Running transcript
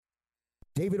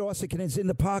David Ossikinen's In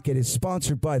the Pocket is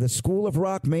sponsored by the School of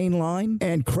Rock Main Line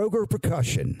and Kroger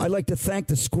Percussion. I'd like to thank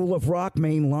the School of Rock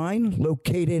Main Line,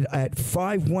 located at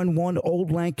 511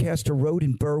 Old Lancaster Road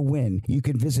in Berwyn. You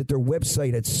can visit their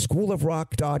website at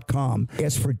schoolofrock.com.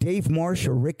 Ask for Dave Marsh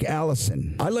or Rick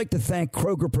Allison. I'd like to thank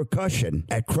Kroger Percussion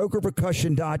at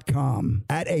krogerpercussion.com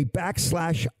at a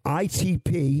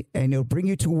 /ITP, and it'll bring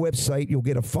you to a website. You'll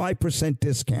get a 5%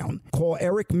 discount. Call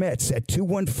Eric Metz at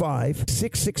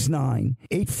 215-669-8588.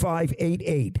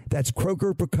 That's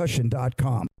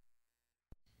KrogerPercussion.com.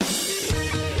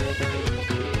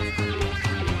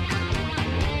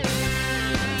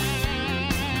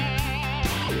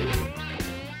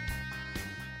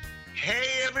 Hey,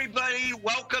 everybody.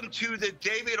 Welcome to the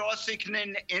David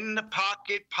Ossikinen In the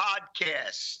Pocket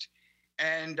podcast.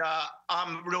 And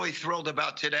I'm really thrilled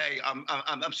about today.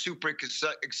 I'm super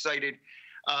excited.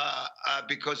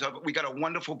 Because we got a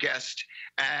wonderful guest,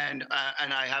 and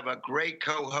I have a great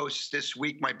co-host this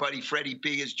week. My buddy Freddie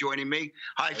B is joining me.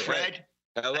 Hi, Fred.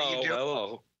 Hey.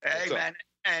 Hello. Hey, man.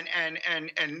 And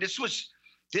this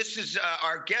is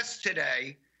our guest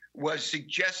today was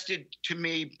suggested to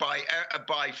me by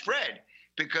Fred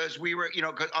because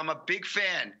because I'm a big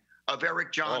fan of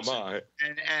Eric Johnson. Oh my.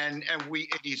 And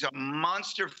he's a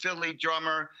monster Philly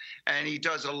drummer, and he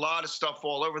does a lot of stuff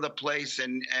all over the place.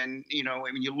 And when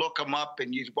you look him up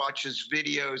and you watch his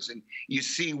videos and you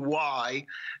see why,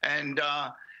 and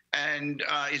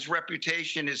his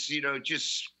reputation is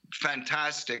just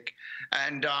fantastic.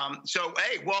 And so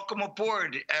hey, welcome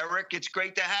aboard, Eric. It's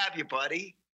great to have you,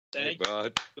 buddy. Thank you,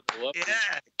 bud.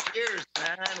 Yeah, cheers,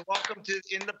 man. Welcome to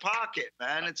In the Pocket,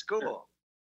 man. It's cool.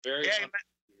 Very yeah,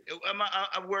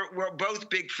 we're both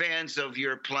big fans of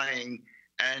your playing,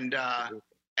 and I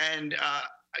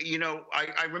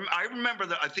remember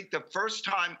that. I think the first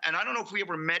time, and I don't know if we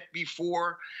ever met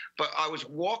before, but I was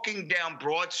walking down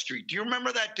Broad Street. Do you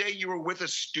remember that day you were with a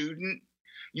student?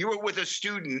 You were with a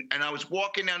student, and I was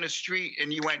walking down the street,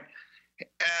 and you went,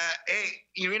 hey,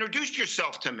 you introduced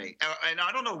yourself to me, and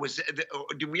I don't know,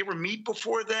 did we ever meet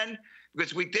before then?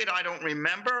 Because we did, I don't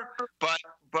remember, but.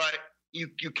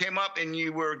 You came up and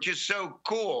you were just so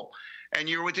cool, and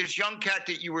you were with this young cat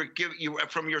that you were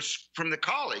from the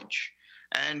college,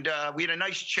 and we had a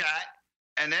nice chat.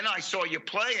 And then I saw you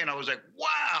play, and I was like,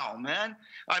 wow, man.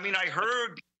 I mean, I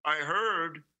heard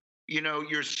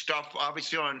your stuff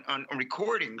obviously on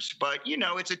recordings, but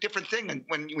it's a different thing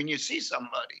when you see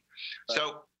somebody.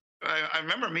 So I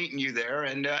remember meeting you there,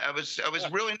 and it was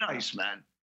really nice, man.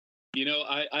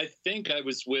 I think I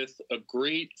was with a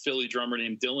great Philly drummer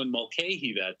named Dylan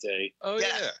Mulcahy that day. Oh,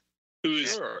 yeah.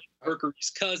 Who's Mercury's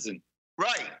cousin.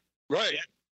 Right. Yeah.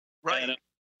 Right. And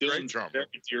Dylan's a very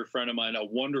dear friend of mine, a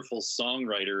wonderful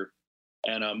songwriter.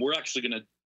 And we're actually going to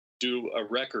do a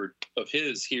record of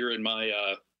his here in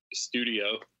my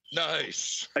studio.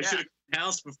 Nice. I should have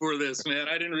house before this, man.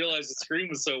 I didn't realize the screen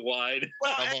was so wide.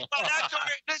 Well, that's all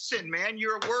right. Listen, man,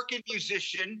 you're a working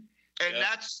musician. And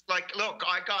that's like, look,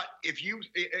 I don't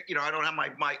have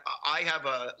I have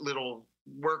a little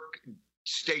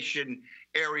workstation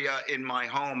area in my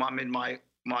home. I'm in my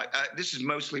this is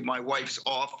mostly my wife's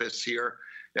office here.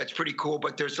 That's pretty cool.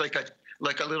 But there's like a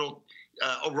little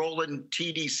a Roland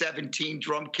TD-17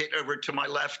 drum kit over to my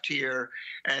left here.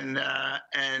 And I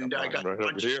got right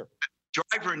over here.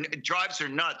 Drives are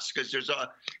nuts because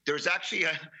there's actually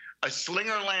a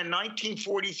Slingerland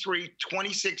 1943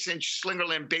 26-inch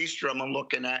Slingerland bass drum I'm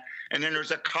looking at, and then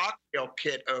there's a cocktail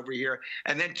kit over here,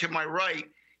 and then to my right,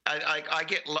 I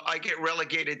get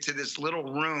relegated to this little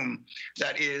room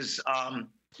that is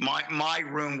my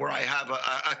room where I have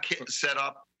a kit set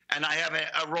up, and I have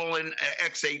a Roland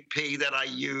X8P that I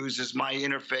use as my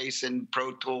interface in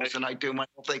Pro Tools, and I do my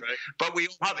whole thing. Right. But we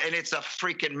have, and it's a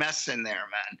freaking mess in there,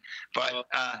 man. But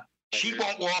she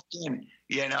won't walk in,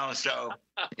 so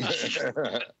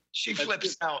she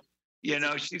flips out.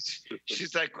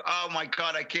 She's like, oh my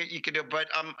God, I can't. You can do, but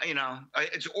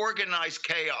it's organized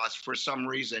chaos for some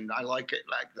reason. I like it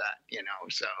like that,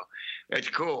 So it's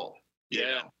cool.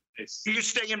 Yeah, you're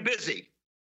staying busy.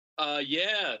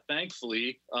 Yeah,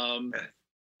 thankfully.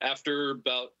 After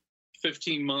about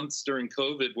 15 months during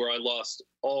COVID, where I lost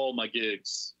all my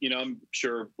gigs, I'm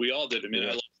sure we all did. I mean,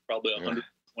 I lost probably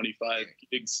 125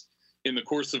 gigs in the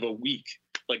course of a week.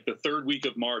 Like the third week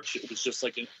of March, it was just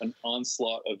like an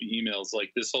onslaught of emails.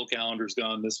 Like, this whole calendar's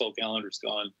gone. This whole calendar's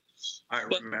gone. I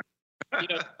remember.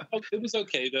 It was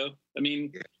okay though. I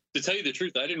mean, to tell you the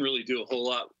truth, I didn't really do a whole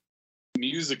lot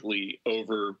musically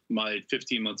over my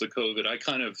 15 months of COVID. I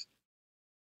kind of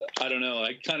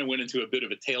went into a bit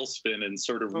of a tailspin and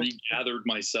sort of regathered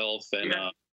myself. And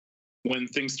when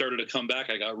things started to come back,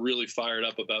 I got really fired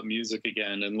up about music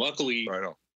again. And luckily, Right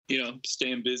on.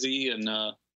 staying busy and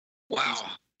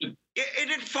Wow.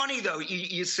 Isn't it funny though?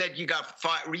 You said you got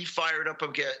re-fired up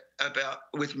again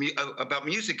about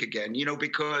music again.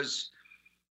 Because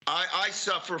I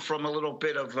suffer from a little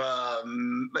bit of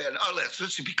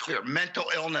let's be clear, mental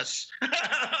illness.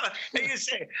 And you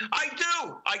say I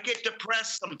do. I get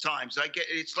depressed sometimes.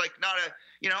 It's like not a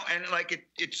and like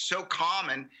it's so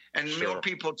common and Sure. more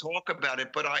people talk about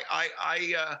it. But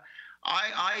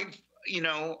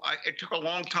it took a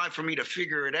long time for me to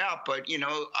figure it out. But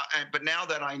but now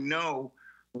that I know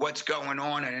what's going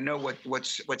on and I know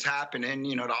what's happening,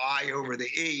 the I over the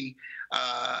E.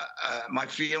 My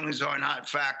feelings are not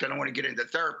fact. I don't want to get into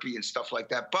therapy and stuff like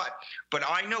that, but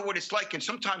I know what it's like, and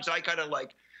sometimes I gotta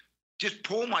like just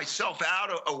pull myself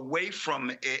away from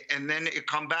it, and then it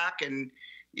come back and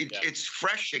it's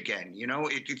fresh again.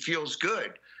 It feels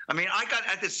good. I mean, I got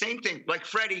at the same thing like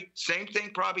Freddie. Same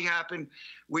thing probably happened.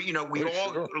 We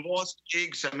all lost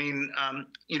gigs. I mean,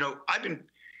 I've been,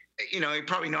 you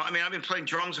probably know. I mean, I've been playing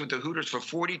drums with the Hooters for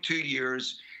 42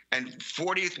 years. And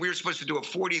 40th, we were supposed to do a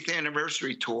 40th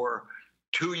anniversary tour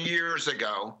 2 years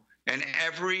ago. And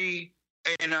every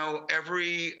year,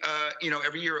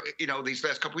 these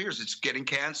last couple of years, it's getting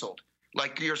canceled.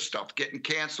 Like your stuff getting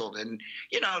canceled, and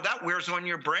that wears on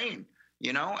your brain.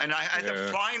 And I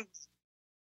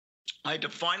had to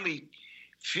finally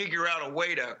figure out a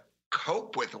way to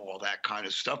cope with all that kind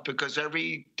of stuff, because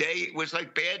every day it was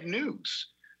like bad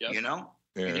news. Yep.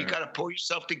 And you got to pull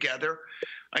yourself together.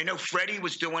 I know Freddie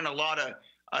was doing a lot of,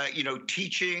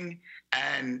 teaching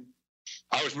and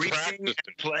I was reading and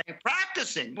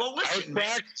practicing. Well, listen, I was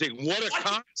practicing. What a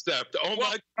concept! Oh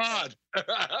my God!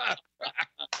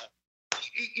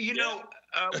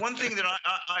 One thing that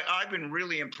I've been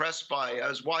really impressed by. I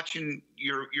was watching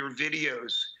your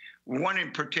videos. One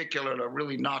in particular that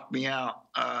really knocked me out,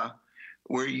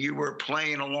 where you were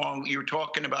playing along. You were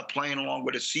talking about playing along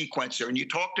with a sequencer, and you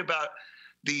talked about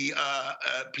the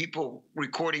people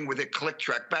recording with a click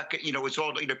track. Back, it's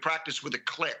all practice with a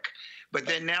click. But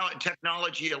then now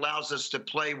technology allows us to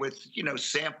play with,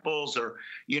 samples or,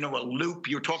 a loop.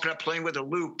 You're talking about playing with a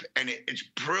loop, and it's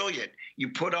brilliant. You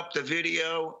put up the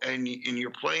video and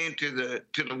you're playing to the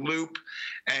loop,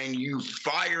 and you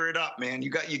fire it up, man.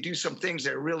 You do some things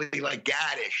that are really like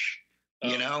Gaddish,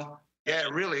 Yeah,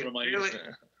 really,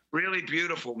 really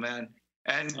beautiful, man.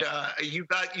 And you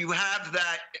have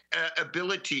that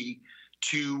ability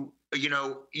to,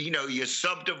 you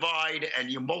subdivide and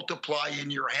you multiply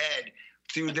in your head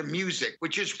through the music,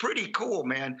 which is pretty cool,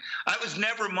 man. I was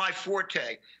never my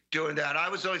forte doing that. I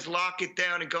was always lock it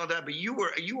down and go that, but you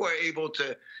were able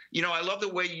to, I love the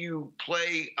way you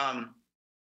play, over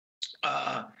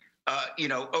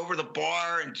the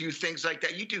bar and do things like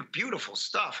that. You do beautiful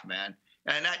stuff, man.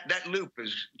 And that loop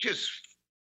is just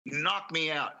knocked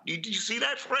me out. Did you see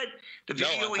that, Fred? The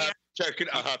video No, I'll have to check it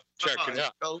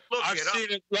out. I've seen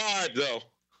it live, though.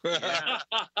 Yeah.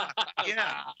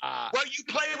 Well, you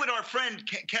play with our friend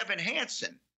Kevin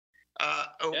Hansen,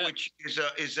 which is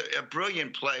a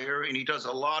brilliant player, and he does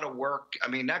a lot of work. I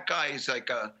mean, that guy is like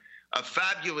a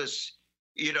fabulous,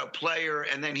 player,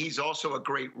 and then he's also a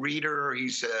great reader.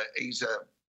 He's a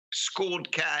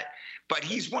schooled cat, but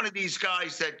he's one of these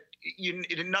guys that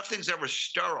nothing's ever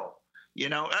sterile.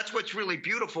 That's what's really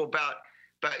beautiful about.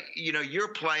 But you're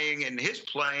playing and his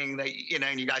playing, that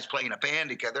and you guys playing a band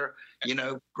together.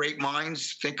 Great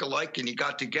minds think alike, and you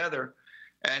got together,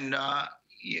 and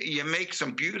you make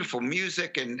some beautiful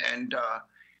music. And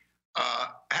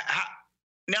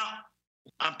now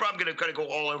I'm probably going to go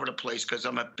all over the place because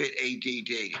I'm a bit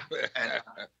ADD. And,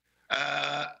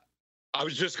 I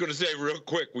was just going to say real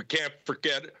quick, we can't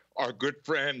forget our good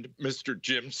friend Mr.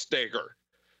 Jim Steger,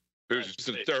 who's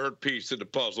the third piece of the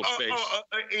puzzle. Bass player.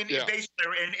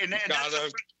 And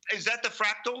is that the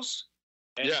Fractals?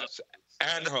 Yes,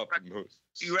 and Hufflepuff.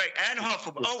 You're right, and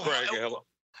Hufflepuff.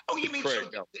 You mean so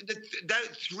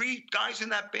that three guys in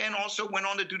that band also went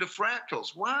on to do the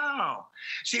Fractals? Wow.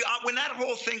 See, when that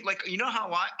whole thing, like,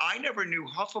 how I never knew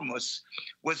Hufflepuff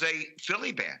was a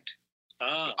Philly band.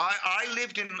 I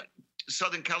lived in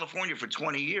Southern California for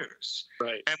 20 years.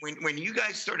 Right. And when you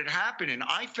guys started happening,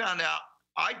 I found out,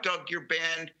 I dug your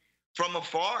band from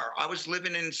afar. I was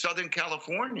living in Southern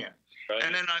California. Right.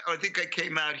 And then I think I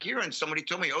came out here and somebody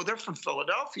told me, they're from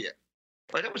Philadelphia.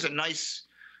 Right, that was a nice,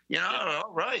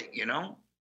 all right, Can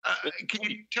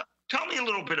you tell me a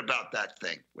little bit about that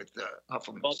thing with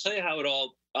Hufflepuff? I'll tell you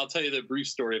I'll tell you the brief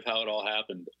story of how it all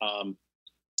happened.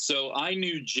 So I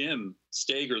knew Jim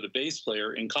Steger, the bass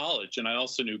player, in college, and I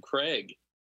also knew Craig,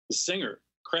 the singer.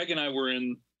 Craig and I were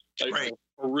in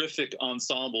horrific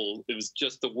ensemble. It was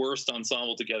just the worst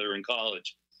ensemble together in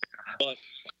college. But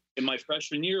in my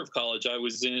freshman year of college, I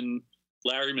was in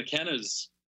Larry McKenna's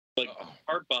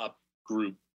art bop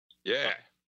group. Yeah.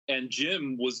 And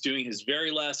Jim was doing his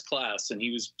very last class, and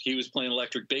he was playing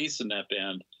electric bass in that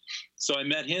band. So I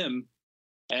met him,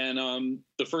 and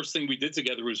the first thing we did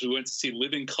together was we went to see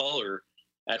Living Color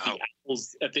at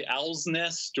the Owl's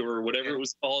Nest or whatever it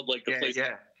was called, like the place.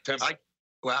 Yeah.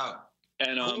 Wow.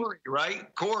 And Corey,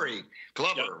 right? Corey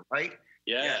Glover, right?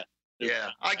 Yeah.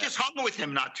 Yeah. I just hung with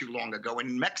him not too long ago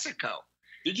in Mexico.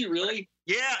 Did you really?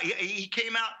 Yeah. He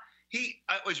came out. It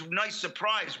was a nice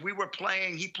surprise. We were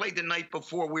playing. He played the night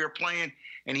before we were playing,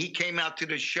 and he came out to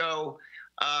the show,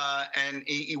 and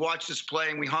he watched us play,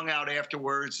 and we hung out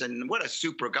afterwards. And what a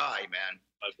super guy, man!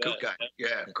 Cool guy.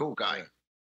 Yeah, cool guy.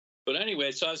 But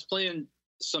anyway, so I was playing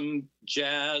some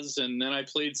jazz, and then I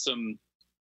played some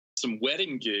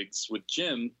wedding gigs with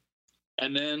Jim,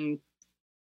 and then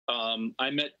I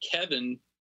met Kevin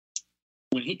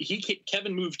when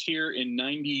Kevin moved here in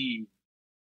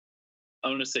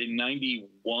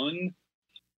 91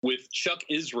 with Chuck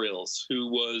Israels, who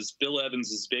was Bill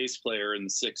Evans's bass player in the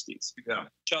 60s. Yeah.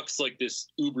 Chuck's like this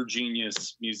uber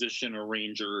genius musician,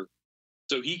 arranger.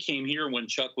 So he came here when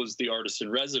Chuck was the artist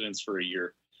in residence for a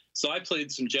year. So I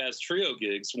played some jazz trio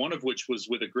gigs, one of which was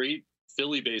with a great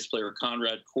Philly bass player,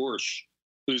 Conrad Korsch,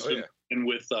 who's been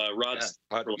with Rod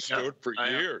Stewart for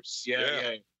years.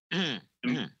 Yeah.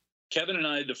 Kevin and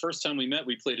I, the first time we met,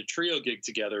 we played a trio gig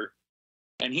together.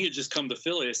 And he had just come to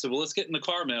Philly. I said, well, let's get in the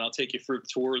car, man. I'll take you for a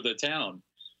tour of the town.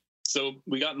 So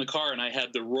we got in the car, and I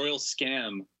had the Royal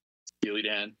Scam, Steely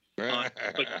Dan. Like,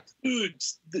 dude,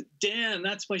 Dan,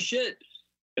 that's my shit.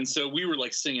 And so we were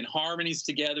like singing harmonies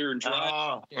together and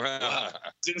driving.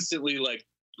 Instantly, like,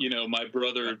 my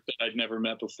brother that I'd never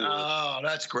met before. Oh,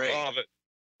 that's great. Love it.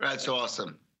 That's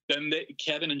awesome. Then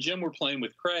Kevin and Jim were playing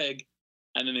with Craig.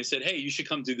 And then they said, hey, you should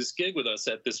come do this gig with us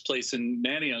at this place in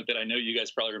Manayunk that I know you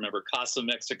guys probably remember, Casa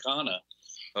Mexicana.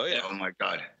 Oh, yeah. Oh, my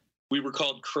God. We were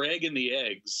called Craig and the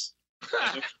Eggs.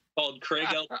 Called Craig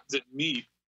Elkins and Meat.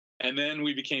 And then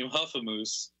we became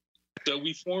Huffamoose. So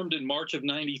we formed in March of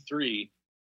 93.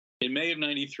 In May of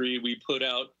 93, we put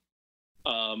out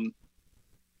an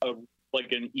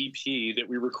EP that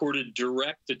we recorded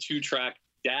direct to 2-track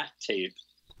DAT tape.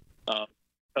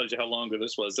 Tells you how long ago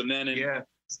this was. And then in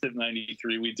of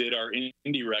 93, we did our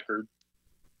indie record.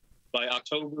 By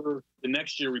October the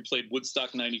next year, we played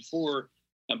Woodstock 94,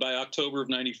 and by October of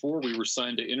 94, we were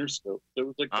signed to Interscope. It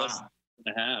was like less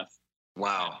than a half.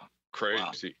 Wow.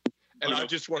 Crazy. And I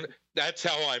just that's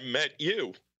how I met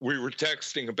you. We were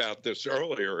texting about this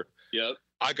earlier. Yep.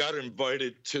 I got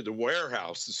invited to the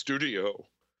Warehouse, the studio,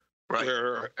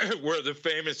 where the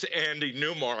famous Andy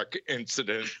Newmark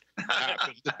incident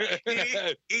happened.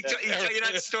 he tell you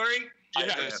that story?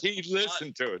 Yes, he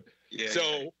listened to it. Yeah.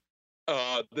 So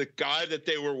the guy that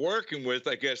they were working with,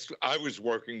 I guess I was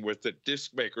working with at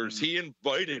Disc Makers, he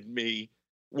invited me,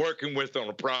 working with on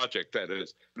a project, that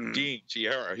is, Dean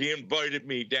Sierra. He invited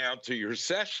me down to your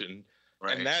session,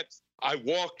 and I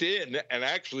walked in, and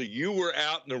actually you were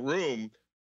out in the room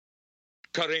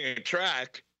cutting a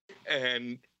track,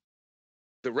 and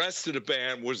the rest of the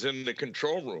band was in the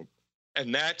control room.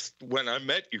 And that's when I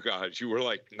met you guys. You were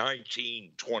like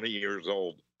 19, 20 years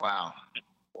old. Wow.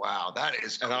 Wow, that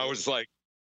is cool. And I was like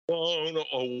blown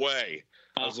away.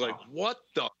 I was like, what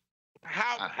the?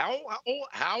 How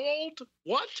old?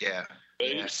 What? Yeah. Are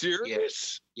you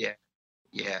serious? Yeah.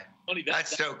 Funny,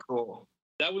 that's so cool.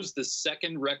 That was the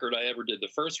second record I ever did. The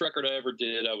first record I ever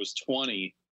did, I was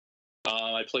 20.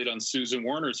 I played on Susan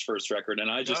Werner's first record,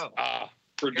 and I just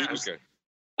produced. Okay.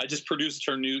 I just produced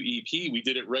her new EP. We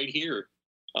did it right here.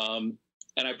 And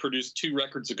I produced 2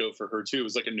 records ago for her, too. It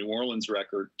was like a New Orleans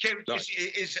record. Do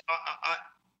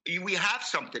we have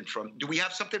something from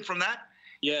that?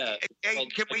 Yeah. Hey,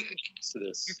 can we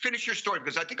you finish your story?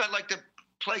 Because I think I'd like to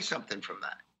play something from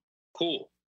that. Cool.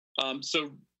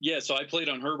 So I played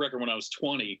on her record when I was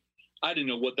 20. I didn't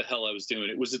know what the hell I was doing.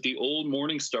 It was at the old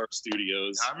Morning Star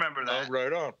Studios. I remember that. Oh,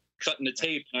 right on. Cutting the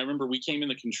tape. And I remember we came in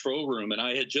the control room, and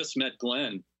I had just met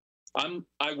Glenn.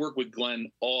 I work with Glenn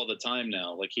all the time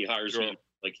now. Like, he hires me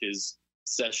like his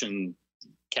session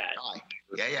cat.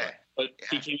 Yeah. But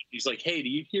he came. He's like, "Hey, do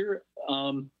you hear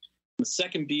the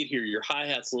second beat here? Your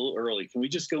hi-hat's a little early. Can we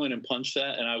just go in and punch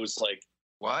that?" And I was like,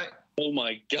 "What? Oh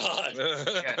my god!"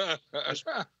 So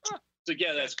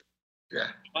that's.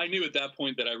 Yeah. I knew at that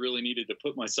point that I really needed to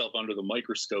put myself under the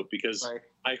microscope, because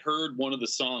I heard one of the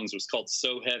songs was called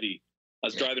 "So Heavy." I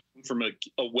was driving from a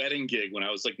wedding gig when I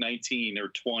was like 19 or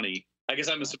 20. I guess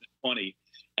I must have been 20.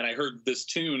 and I heard this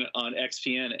tune on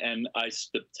XPN, and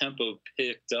the tempo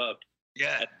picked up.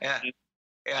 Yeah.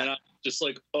 And I'm just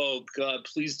like, oh God,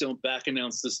 please don't back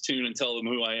announce this tune and tell them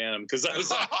who I am, because I was.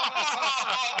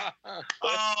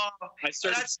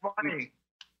 That's funny.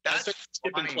 I started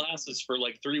skipping classes for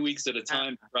like 3 weeks at a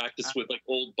time to practice with like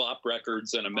old bop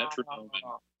records and a metronome.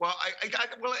 Well,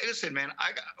 well, listen, man.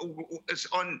 It's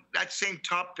on that same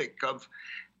topic of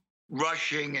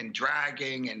rushing and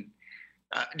dragging. And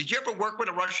did you ever work with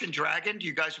a Russian dragon? Do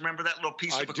you guys remember that little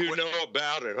piece of equipment? I do know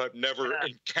about it. I've never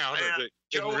encountered it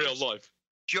in real life.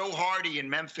 Joe Hardy in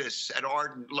Memphis at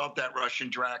Ardent loved that Russian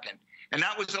dragon. And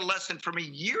that was a lesson for me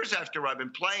years after I've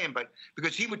been playing, but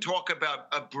because he would talk about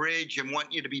a bridge and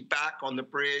want you to be back on the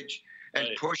bridge and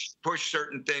push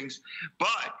certain things.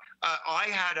 But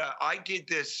I did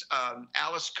this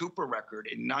Alice Cooper record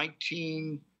in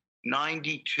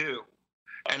 1992,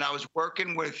 and I was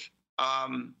working with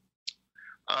the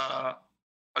guy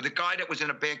that was in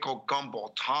a band called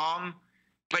Gumball, Tom.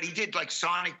 But he did like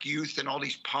Sonic Youth and all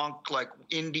these punk, like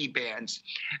indie bands.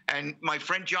 And my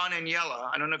friend John Agnella,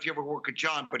 I don't know if you ever worked with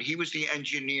John, but he was the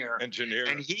engineer. And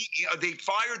they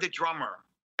fired the drummer.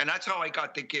 And that's how I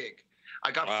got the gig.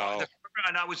 I got fired,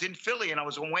 and I was in Philly, and I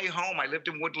was on the way home. I lived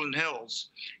in Woodland Hills.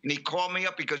 And he called me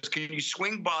up because, can you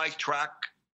swing by Track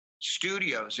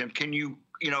Studios? And can you,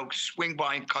 swing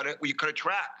by and cut a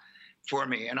track for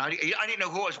me? And I didn't know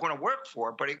who I was going to work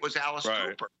for, but it was Alice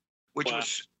Cooper, which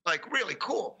was like really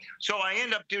cool. So I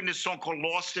ended up doing this song called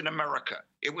Lost in America.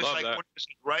 It was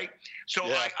right?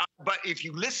 So but if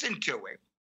you listen to it,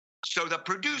 so the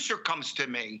producer comes to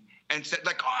me and said,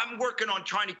 like, I'm working on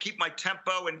trying to keep my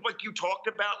tempo and what you talked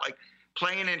about, like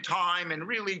playing in time and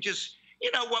really just,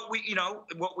 what we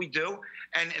do.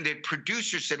 And the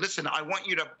producer said, listen, I want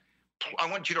you to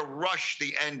rush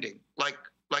the ending. Like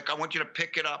I want you to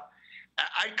pick it up.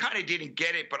 I kind of didn't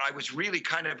get it, but I was really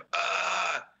kind of,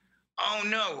 oh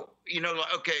no,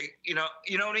 okay, you know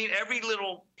what I mean? Every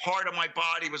little part of my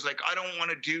body was like, I don't want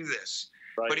to do this.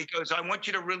 Right. But he goes, I want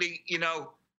you to really,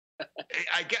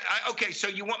 okay, so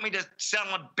you want me to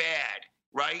sound bad,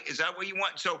 right? Is that what you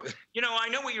want? So, I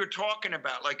know what you're talking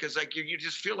about. Like, it's like you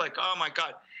just feel like, oh my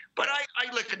God. But I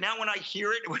listen, now when I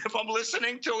hear it, if I'm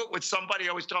listening to it with somebody, I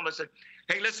always tell them, I said,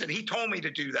 hey, listen, he told me to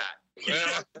do that.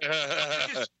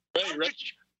 I'm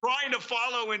just trying to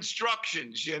follow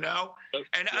instructions, And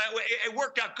it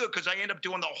worked out good because I ended up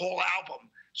doing the whole album.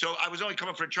 So I was only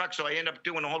coming for a track, so I ended up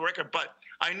doing the whole record. But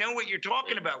I know what you're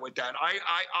talking about with that.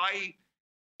 I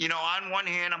on one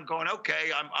hand, I'm going,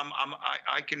 okay,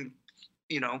 I can,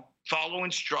 follow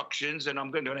instructions, and I'm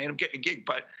going to end up getting a gig.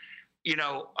 But,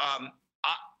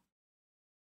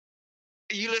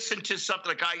 you listen to something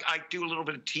like I do a little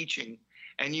bit of teaching,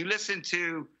 and you listen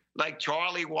to like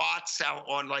Charlie Watts out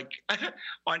on like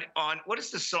on what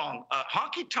is the song?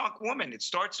 Honky Tonk Woman. It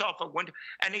starts off at one,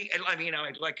 and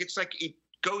it's like it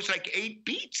goes like 8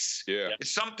 beats. Yeah,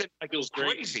 it's something like it's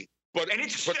crazy. But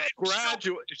it's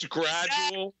gradual. It's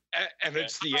gradual, and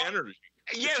it's the energy.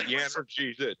 Yeah, it's the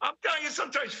energy that I'm telling you.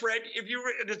 Sometimes, Fred, if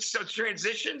it's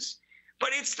transitions,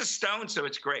 but it's the Stones, so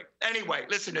it's great. Anyway,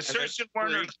 listen, the Sergeant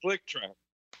Werner click track.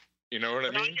 You know what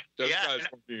I mean? Those guys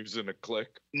weren't using a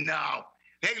click. No.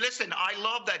 Hey, listen, I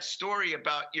love that story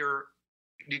about your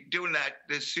doing that.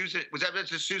 Was that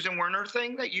the Susan Werner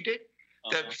thing that you did?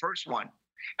 The first one.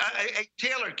 Hey,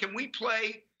 Taylor, can we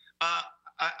play?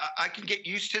 I Can Get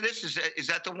Used to This. Is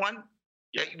that the one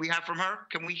that we have from her?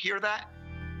 Can we hear that?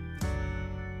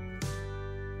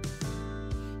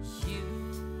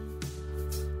 You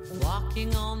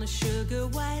walking on the sugar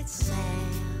white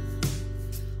sand,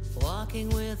 walking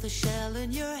with a shell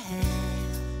in your hand.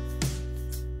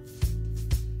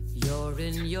 You're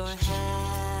in your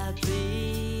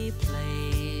happy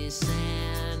place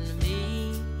and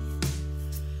me,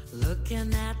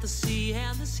 looking at the sea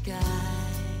and the sky,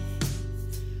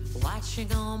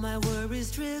 watching all my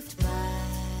worries drift by.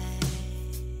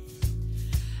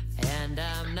 And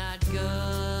I'm not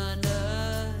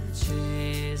gonna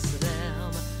chase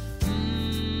them,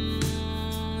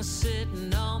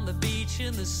 sitting on the beach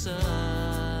in the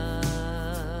sun.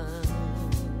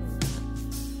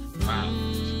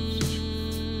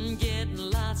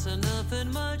 Getting lots of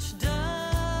nothing much done.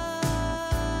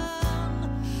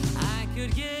 I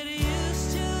could get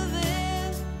used to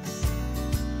this.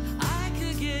 I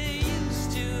could get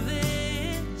used to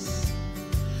this.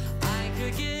 I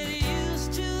could get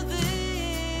used to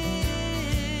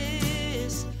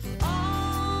this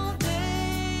all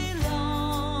day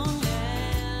long.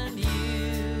 And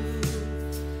you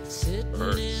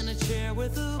sitting in a chair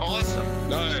with a awesome.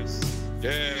 Nice.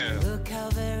 Yeah. Look how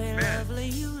very lovely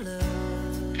you look.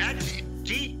 That's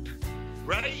deep,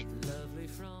 right? Lovely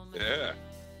from Yeah.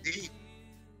 Deep.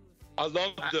 I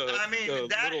love the, I mean, the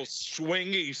that- little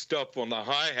swingy stuff on the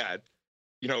hi-hat,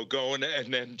 going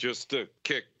and then just the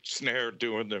kick snare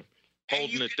doing the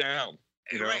holding it down.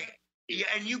 Right. Yeah,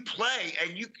 and you play,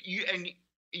 and and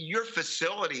your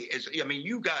facility is. I mean,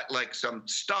 you got like some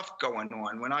stuff going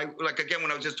on. When I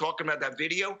was just talking about that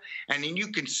video, and then you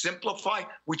can simplify,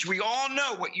 which we all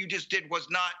know what you just did was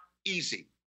not easy.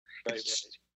 Right.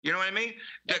 You know what I mean?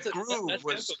 That's The groove that's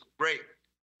was simple. great.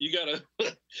 You gotta.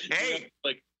 Hey.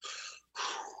 like.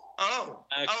 Oh,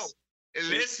 Max,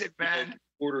 listen, man.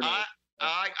 Quarter note.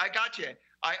 I got you.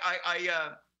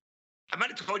 I might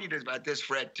have told you about this,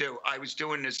 Fred, too. I was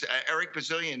doing this, Eric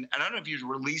Bazillion, and I don't know if he's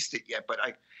released it yet, but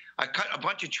I cut a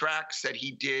bunch of tracks that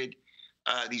he did,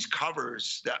 these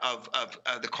covers of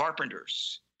the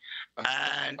Carpenters.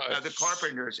 And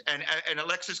and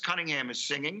Alexis Cunningham is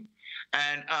singing,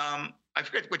 and I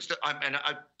forget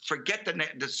I forget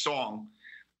the song,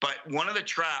 but one of the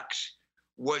tracks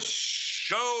was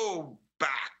so back.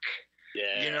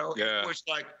 Yeah. It was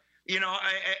like,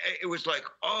 it was like,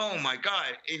 oh my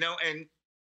God, and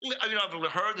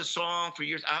I've heard the song for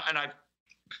years, and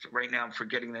right now I'm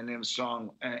forgetting the name of the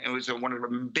song. It was one of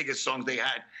the biggest songs they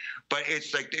had, but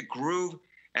it's like the groove,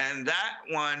 and that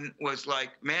one was like,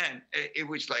 man, it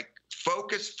was like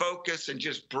focus, and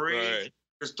just breathe. Right.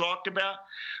 Just talked about,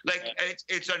 like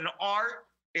it's an art,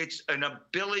 it's an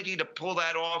ability to pull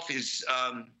that off is.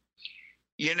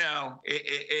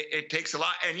 It takes a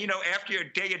lot. And, after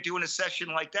a day of doing a session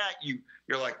like that,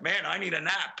 you're like, man, I need a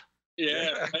nap.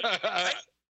 Yeah. Right.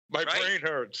 My brain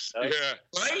hurts. Right.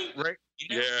 Yeah. Right?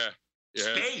 Yeah.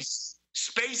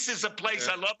 Space is a place.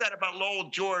 Yeah. I love that about Lowell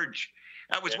George.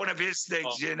 That was one of his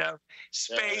things,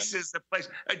 Space is the place.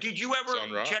 Did you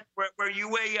ever check, were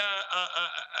you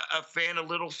a fan of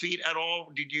Little Feat at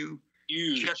all? Did you?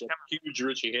 Huge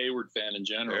Richie Hayward fan in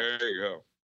general. There you go.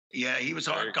 Yeah, he was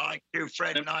our guy too.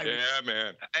 Fred and I. Yeah,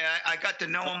 man. I got to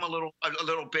know him a little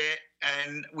bit,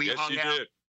 and we hung out. Did.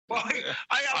 Well,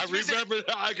 I remember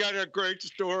that. I got a great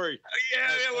story.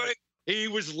 Yeah, he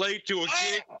was late to a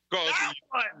gig because that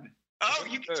one. Oh,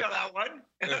 you can tell that one.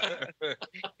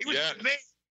 He was with me.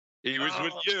 He was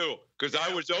with you because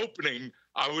I was opening.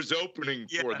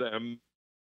 For them.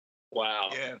 Wow.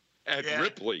 Yeah. At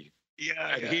Ripley.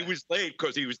 Yeah. And he was late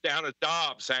because he was down at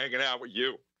Dobbs hanging out with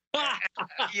you.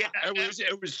 Yeah.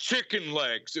 It was chicken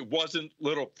legs. It wasn't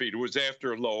Little Feat. It was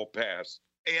after Lowell passed.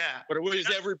 Yeah. But it was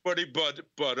everybody but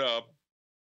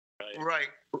right.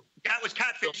 That was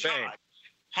Catfish Hodge.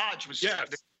 Hodge was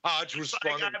Hodge was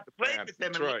funny. I played with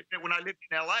them when I lived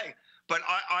in LA. But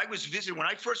I was visiting when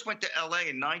I first went to LA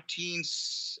in I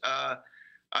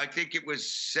think it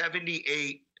was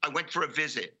 78. I went for a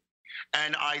visit,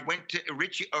 and I went to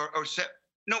Richie No,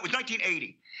 it was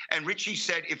 1980. And Richie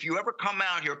said, if you ever come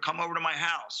out here, come over to my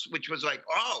house, which was like,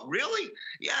 oh, really?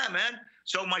 Yeah, man.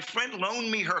 So my friend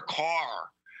loaned me her car.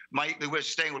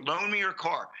 Loaned me her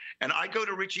car. And I go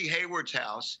to Richie Hayward's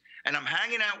house, and I'm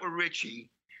hanging out with Richie,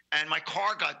 and my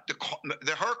car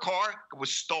her car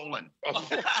was stolen. I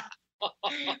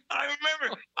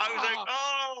remember. I was like,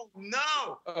 oh,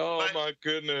 no. Oh, my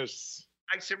goodness.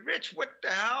 I said, Rich, what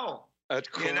the hell? That's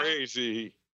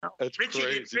crazy. That's Richie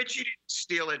crazy. Richie didn't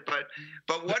steal it, but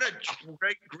what a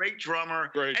great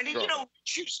drummer. Rich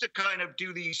used to kind of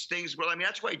do these things. Well, I mean,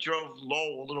 that's why he drove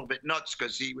Lowell a little bit nuts,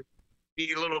 because he would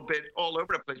be a little bit all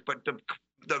over the place. But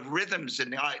the rhythms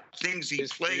and the things he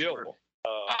played were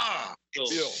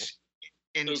it's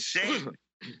insane,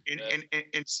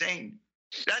 insane.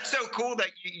 That's so cool that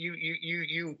you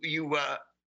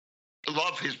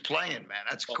love his playing, man.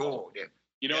 That's cool.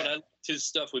 Yeah. I liked his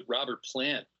stuff with Robert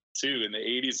Plant too in the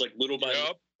 80s, like little by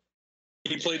little.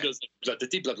 He played those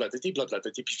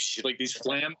like these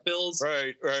flam fills.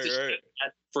 Right.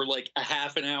 For like a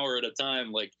half an hour at a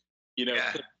time, like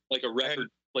like a record,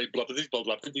 like blah blah blah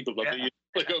blah blah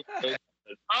blah.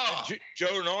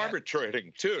 Joan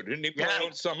Arbitrating too, didn't he play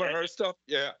on some of her stuff?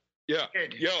 Yeah.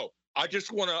 Yo,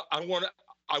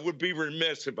 I would be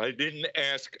remiss if I didn't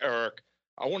ask Eric.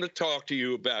 I want to talk to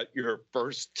you about your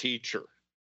first teacher.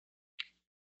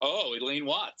 Oh, Elaine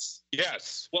Watts.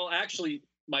 Yes. Well, actually,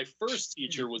 my first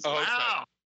teacher was wow.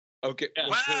 Okay. Yeah.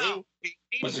 Wow.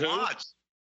 Watts.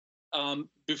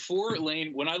 Before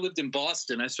Elaine, when I lived in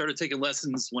Boston, I started taking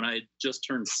lessons when I had just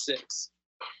turned 6.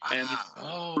 And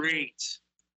great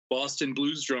Boston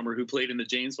blues drummer who played in the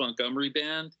James Montgomery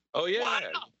band. Oh yeah.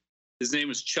 Wow. His name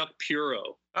was Chuck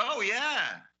Puro. Oh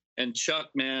yeah. And Chuck,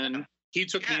 man, he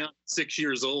took me on 6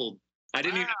 years old. I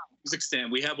didn't even have a music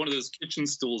stand. We had one of those kitchen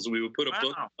stools, and we would put a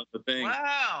book on the thing.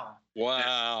 Wow.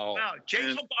 Wow.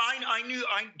 James, I knew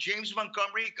James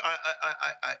Montgomery.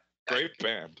 Great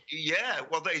band. Yeah,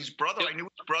 well, his brother, I knew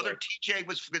his brother, TJ,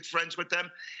 was good friends with them.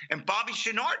 And Bobby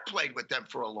Chenard played with them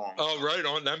for a long time. Oh, right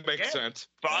on. That makes Yeah. sense.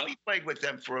 Bobby played with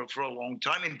them for a long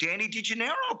time. And Danny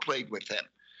DeGennaro played with them.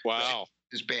 Wow.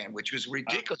 His band, which was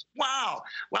ridiculous. Wow.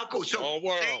 Wow, cool. So, Small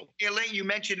world. Elaine, you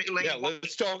mentioned Elaine. Yeah,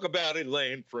 let's talk about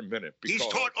Elaine for a minute. He's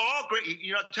Because taught all great.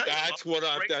 You know, tell you, that's what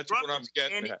I'm. great That's what I'm drummers.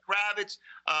 getting Andy at. Kravitz,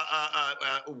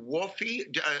 Wolfie,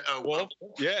 Wolf,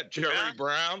 yeah, Jerry Yeah.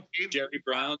 Brown. Jerry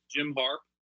Brown, Jim Harp.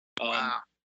 Wow.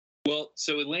 Well,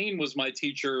 so Elaine was my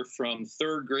teacher from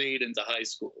 3rd grade into high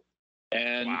school.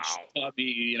 And Wow. she taught me,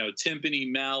 you know, timpani,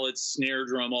 mallets, snare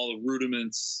drum, all the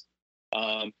rudiments.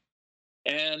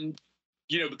 And,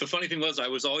 you know, but the funny thing was I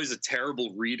was always a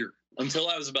terrible reader until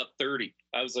I was about 30.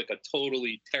 I was like a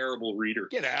totally terrible reader.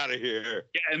 Get out of here.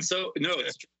 Yeah, and so, no,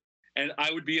 it's true. And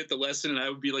I would be at the lesson and I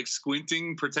would be like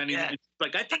squinting, pretending Yeah.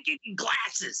 like, I think you need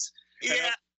glasses.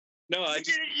 Yeah. No, I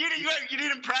You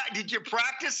didn't practice. Did you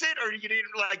practice it, or you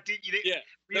didn't like? You didn't? Yeah.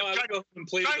 No, I trying would go and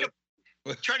play trying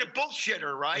the trying to bullshit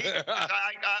her, right?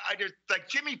 I just like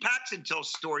Jimmy Paxson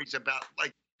tells stories about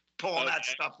like pulling that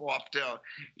Okay. stuff off too.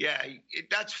 Yeah,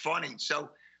 that's funny. So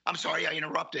I'm sorry I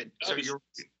interrupted. So was- you're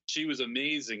she was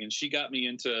amazing, and she got me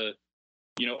into,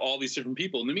 you know, all these different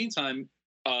people. In the meantime,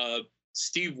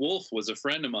 Steve Wolf was a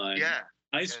friend of mine yeah.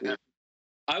 in high school. Yeah.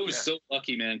 I was Yeah. so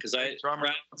lucky, man, because I Drummer.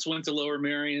 Kravitz went to Lower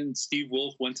Merion, Steve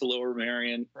Wolf went to Lower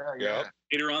Merion. Yeah.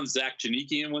 Later on, Zach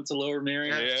Janikian went to Lower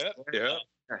Merion, Yeah. Yeah.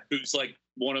 who's like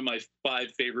one of my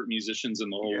 5 favorite musicians in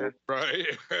the whole Yeah. world.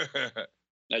 Right.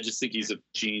 I just think he's a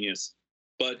genius.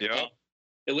 But Yeah.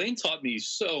 Elaine taught me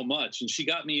so much, and she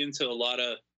got me into a lot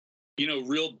of, you know,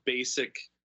 real basic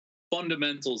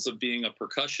fundamentals of being a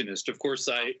percussionist. Of course,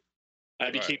 I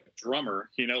became a drummer,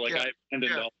 you know, like Yeah. I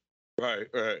attended Yeah. all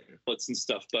Right. the splits and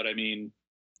stuff. But I mean,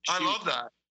 I she was love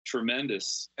that.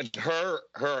 tremendous. And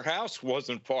her house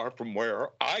wasn't far from where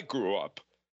I grew up.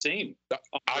 Same.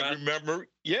 I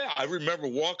remember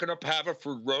walking up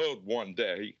Haverford Road one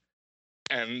day,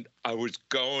 and I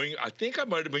think I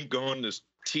might have been going to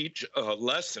teach a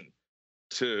lesson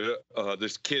to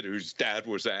this kid whose dad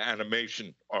was an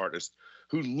animation artist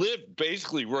who lived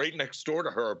basically right next door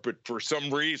to her, but for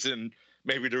some reason,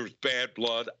 maybe there was bad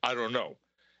blood, I don't know.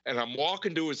 And I'm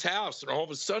walking to his house, and all of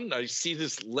a sudden I see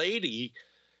this lady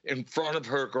in front of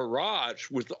her garage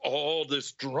with all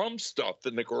this drum stuff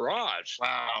in the garage.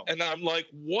 Wow. And I'm like,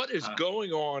 what is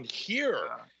going on here?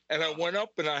 And I went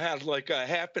up and I had like a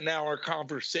half an hour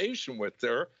conversation with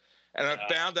her. And I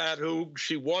found out who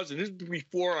she was. And this was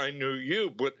before I knew you,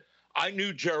 but I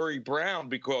knew Jerry Brown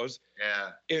because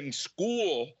Yeah. in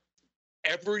school,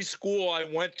 every school I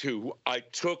went to, I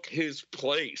took his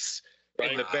place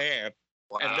in the Wow. band.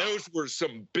 Wow. And those were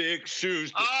some big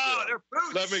shoes to Oh, fill. they're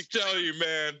boots. Let me tell you,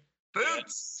 man,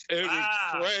 Boots. it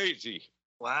Wow. was crazy.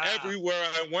 Wow.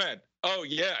 Everywhere I went. Oh,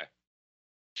 yeah.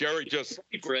 Jerry just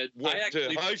Hey, Fred, went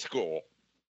to high school.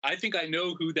 I think I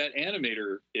know who that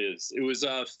animator is. It was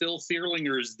Phil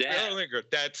Thierlinger's dad. Erlinger,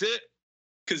 that's it.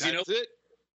 Because, you know, That's it.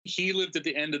 he lived at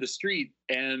the end of the street,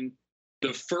 and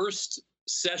the first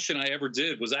session I ever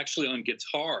did was actually on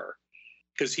guitar,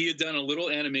 because he had done a little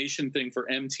animation thing for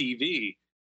MTV,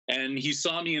 and he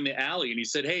saw me in the alley and he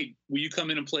said, "Hey, will you come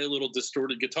in and play a little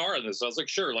distorted guitar on this?" I was like,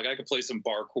 "Sure." Like I could play some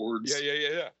bar chords.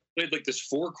 Yeah. Played like this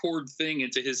 4-chord thing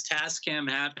into his Tascam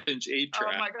half-inch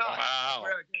 8-track. Oh my God. Wow.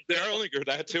 Erlinger,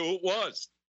 that's who it was.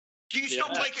 Do you still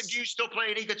play? Yes. Do you still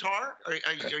play any guitar? Are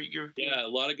you? Yeah, a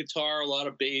lot of guitar, a lot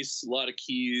of bass, a lot of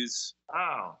keys.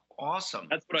 Oh, awesome.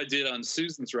 That's what I did on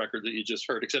Susan's record that you just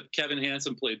heard, except Kevin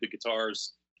Hansen played the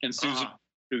guitars and Susan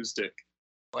acoustic.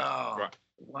 Wow. Right.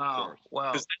 Wow.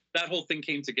 Wow. Because that whole thing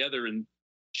came together, and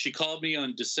she called me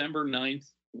on December 9th,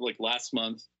 like last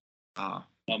month. Uh,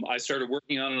 I started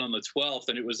working on it on the 12th,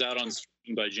 and it was out on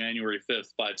streaming by January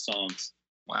 5th, 5 songs.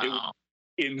 wow.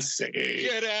 Insane.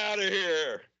 Get out of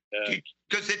here.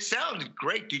 Because it sounded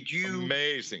great. Did you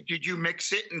Amazing.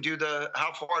 mix it and do the?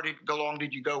 How long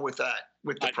did you go with that?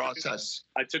 With the process?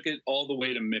 I took it all the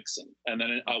way to mixing, and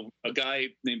then a guy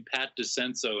named Pat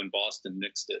DeCenso in Boston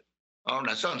mixed it. Oh,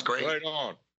 that sounds great. Right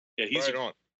on. Yeah,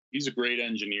 he's a great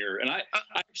engineer, and I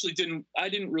actually didn't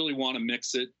really want to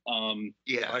mix it.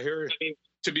 Yeah. I hear you. I mean,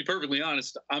 to be perfectly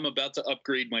honest, I'm about to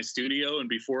upgrade my studio, and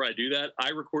before I do that, I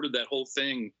recorded that whole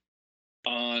thing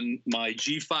on my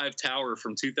G5 Tower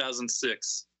from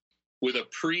 2006 with a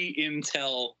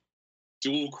pre-Intel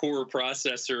dual-core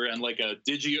processor and like a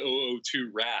Digi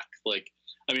 002 rack. Like,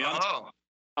 I mean,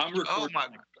 I'm recording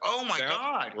Oh my Sounds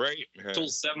God. Great, man. until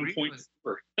 7.4.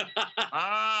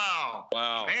 Wow.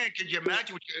 Wow. Man, could you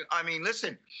imagine? I mean,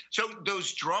 listen. So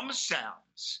those drum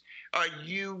sounds,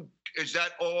 is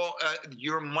that all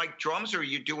your mic drums, or are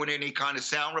you doing any kind of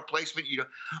sound replacement?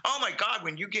 Oh my God,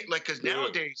 when you get like, because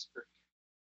nowadays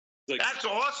Like, that's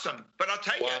awesome. But I'll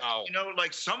tell Wow. you,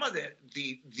 like some of the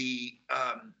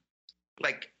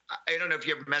like, I don't know if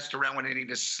you ever messed around with any of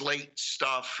the Slate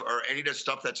stuff or any of the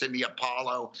stuff that's in the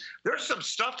Apollo. There's some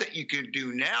stuff that you can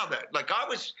do now that, like, I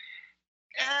was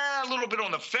a little bit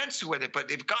on the fence with it, but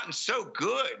they've gotten so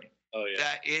good oh yeah,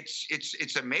 that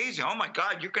it's amazing. Oh my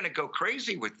God, you're going to go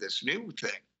crazy with this new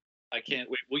thing. I can't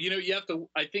wait. Well, you have to.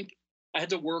 I think I had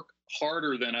to work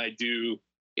harder than I do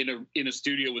in a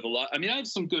studio with a lot. I mean, I have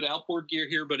some good outboard gear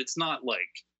here, but it's not like,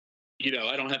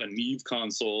 I don't have a Neve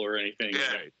console or anything.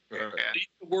 Yeah. Right. I need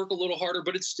to work a little harder,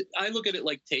 but I look at it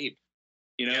like tape.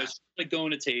 It's like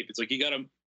going to tape. It's like you got to,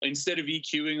 instead of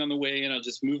EQing on the way in, I'll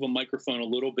just move a microphone a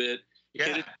little bit,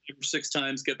 hit it 6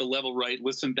 times, get the level right,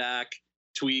 listen back,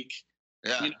 tweak.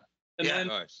 Yeah. And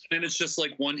Yeah. then it's just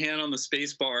like one hand on the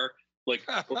space bar, like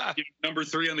number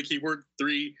 3 on the keyboard,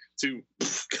 3, 2,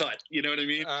 cut. You know what I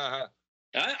mean?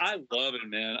 I love it,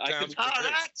 man.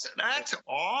 That's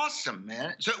awesome,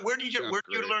 man. So where'd you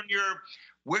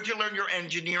learn your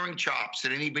engineering chops?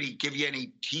 Did anybody give you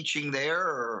any teaching there,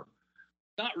 or?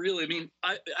 Not really. I mean,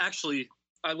 I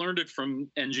learned it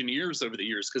from engineers over the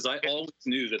years, because I always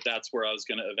knew that that's where I was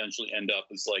going to eventually end up,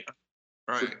 is like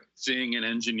producing and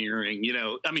engineering.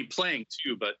 I mean, playing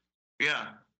too, but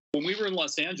yeah. When we were in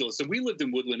Los Angeles, and we lived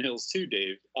in Woodland Hills too,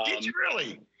 Dave. Did you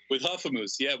really? With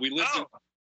Huffamoose, yeah,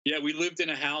 we lived in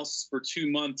a house for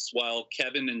 2 months while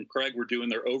Kevin and Craig were doing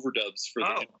their overdubs for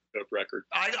the Dope record.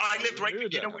 I lived right.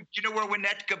 You know where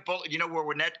Winnetka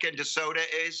and DeSoto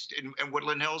is in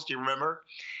Woodland Hills. Do you remember?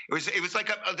 It was like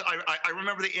I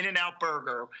remember the In-N-Out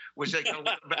Burger was like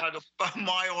about a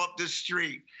mile up the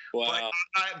street. Wow.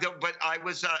 But I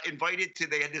was invited to.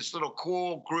 They had this little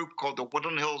cool group called the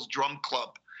Woodland Hills Drum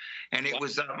Club, and it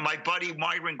was my buddy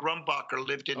Myron Grumbacher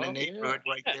lived in the neighborhood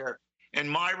right there. And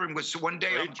Myron was one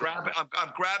day I'm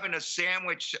grabbing a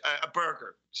sandwich, a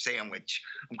burger sandwich.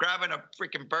 I'm grabbing a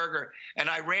freaking burger, and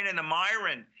I ran into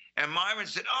Myron, and Myron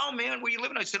said, "Oh man, where you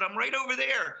living?" I said, "I'm right over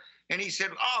there." And he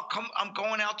said, "Oh, come, I'm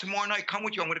going out tomorrow night. Come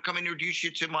with you. I'm going to come introduce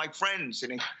you to my friends."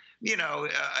 And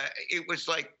it was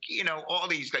like all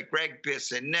these like Greg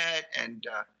Bissonette and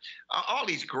all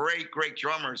these great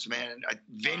drummers, man.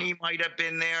 Vinny might have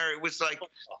been there. It was like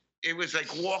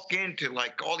walk into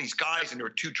like all these guys, and there were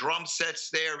 2 drum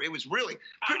sets there. It was really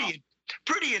pretty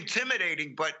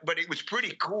intimidating, but it was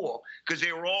pretty cool because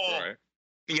they were all,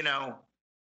 and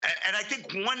I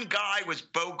think one guy was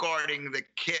bogarting the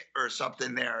kit or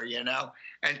something there,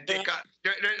 and they got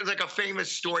there's like a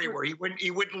famous story where he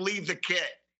wouldn't leave the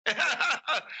kit.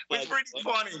 It's pretty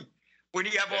funny when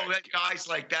you have all that guys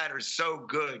like that are so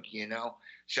good,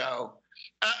 so.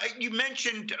 You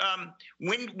mentioned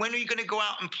when are you going to go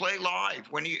out and play live?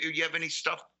 When you have any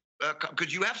stuff?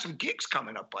 Because you have some gigs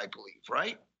coming up, I believe,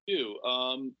 right? I do.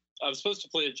 I was supposed to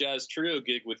play a jazz trio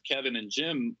gig with Kevin and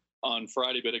Jim on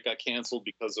Friday, but it got canceled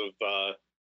because of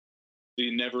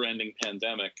the never-ending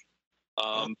pandemic.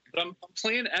 But I'm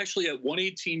playing actually at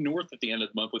 118 North at the end of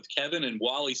the month with Kevin and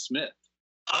Wally Smith.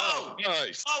 Oh,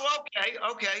 nice. Oh,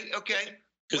 okay.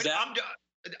 Because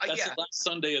that's the last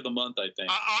Sunday of the month, I think.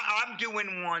 I'm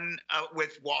doing one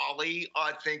with Wally,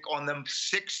 I think, on the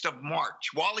 6th of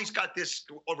March. Wally's got this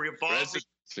revolving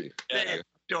thing.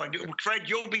 Fred,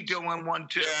 you'll be doing one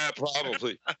too. Yeah,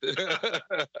 probably. You know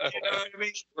what I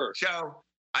mean? Sure. So,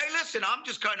 listen, I'm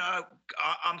just kind of,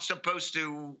 I'm supposed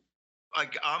to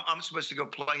go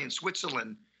play in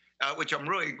Switzerland, which I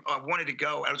wanted to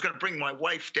go. I was going to bring my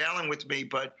wife Dallin with me,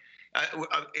 but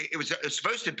it was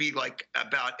supposed to be like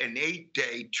about an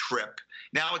 8-day trip.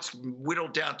 Now it's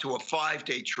whittled down to a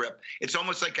 5-day trip. It's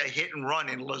almost like a hit and run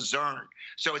in Luzerne.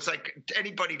 So it's like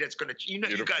anybody that's going to,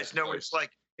 you guys know, it's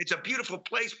like, it's a beautiful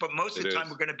place, but most of the time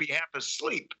we're going to be half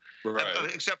asleep,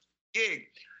 except for the gig.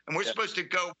 And we're supposed to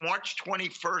go March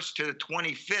 21st to the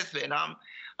 25th. And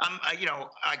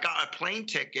I got a plane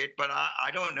ticket, but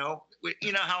I don't know.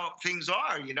 You know how things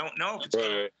are. You don't know if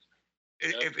it's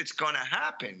if it's going to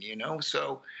happen,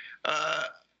 So,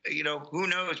 who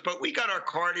knows? But we got our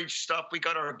cartage stuff, we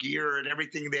got our gear and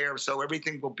everything there, so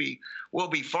everything will be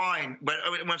fine. But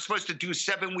I'm supposed to do a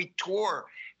 7-week tour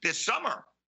this summer,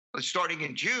 starting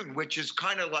in June, which is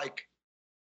kind of like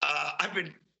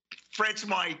Fred's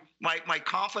my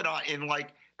confidant in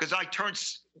because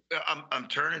I'm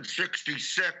turning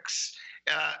 66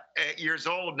 years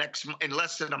old in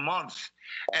less than a month,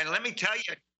 and let me tell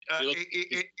you.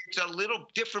 It's a little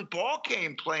different ball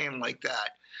game playing like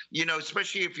that,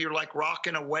 especially if you're like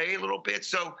rocking away a little bit.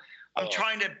 So I'm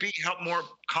trying to help more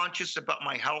conscious about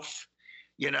my health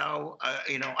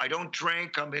I don't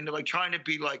drink. I'm into like trying to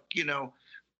be like,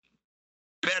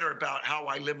 better about how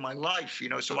I live my life,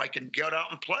 so I can get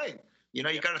out and play. You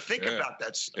got to think about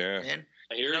that stuff, man.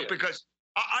 I hear you. Because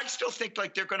I still think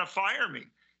like they're going to fire me.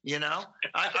 Stop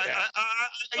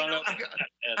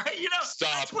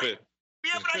it.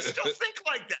 Yeah, but I still think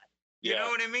like that. You know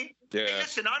what I mean? Yeah. Hey,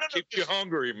 listen, I don't know. Keep you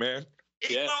hungry, man.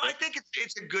 I think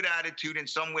it's a good attitude in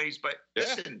some ways, but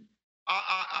listen,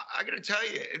 I got to tell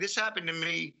you, this happened to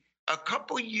me a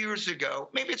couple years ago.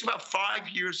 Maybe it's about 5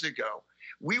 years ago.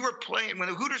 We were playing when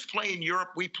the Hooters play in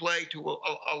Europe. We play to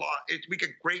a lot. We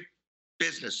get great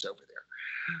business over there.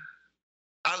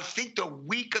 I think the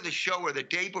week of the show or the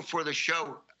day before the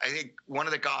show, I think one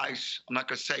of the guys, I'm not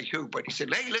going to say who, but he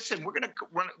said, "Hey, listen, we're gonna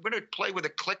play with a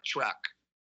click track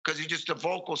because it's just the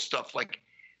vocal stuff. Like,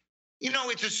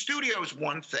 it's a studio is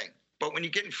one thing, but when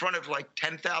you get in front of like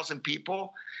 10,000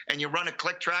 people and you run a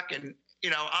click track, and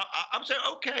I'm saying,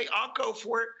 okay, I'll go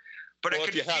for it. But well, I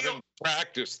if you haven't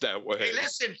practiced that way. Hey,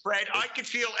 listen, Fred, I could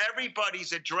feel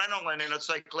everybody's adrenaline, and it's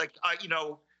like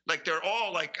they're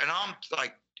all like, and I'm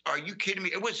like, are you kidding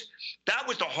me? That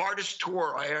was the hardest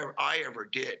tour I ever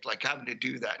did, like having to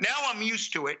do that. Now I'm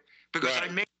used to it because I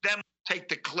make them take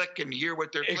the click and hear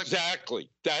what they're clicking. Exactly.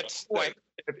 That's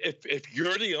if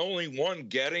you're the only one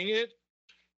getting it,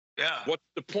 what's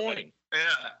the point?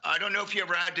 Yeah, I don't know if you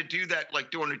ever had to do that, like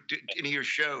during any of your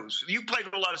shows. You played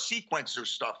a lot of sequencer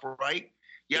stuff, right?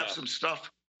 You have some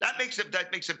stuff that makes a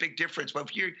big difference. But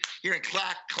if you're hearing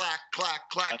clack, clack,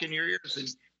 clack, clack in your ears, and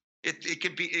it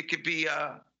could be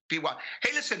wild.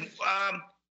 Hey, listen, I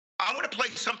want to play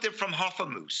something from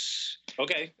Hoffamoose.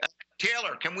 Okay.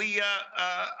 Taylor, can we?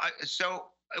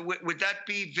 Would that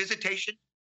be Visitation?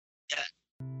 Yeah.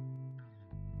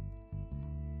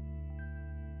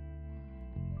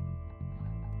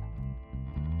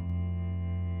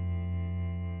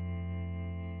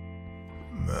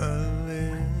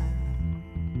 Melinda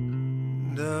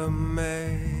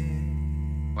May.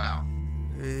 Wow.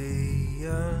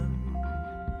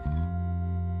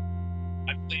 I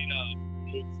played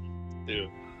too.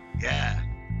 Yeah.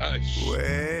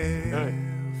 Wherefore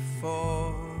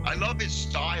I love his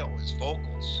style, his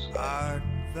vocals. art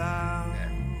thou?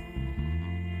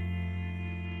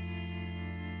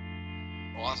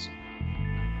 Awesome.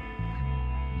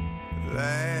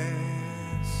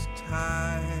 Last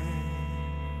time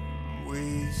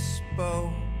we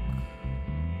spoke,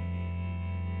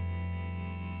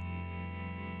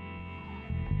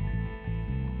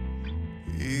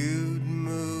 you'd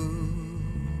moved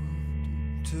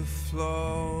to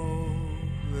Florida.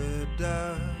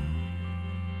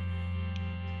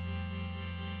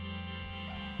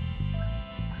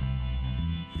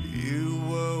 You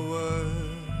were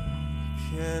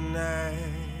working at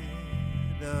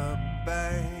a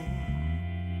bank.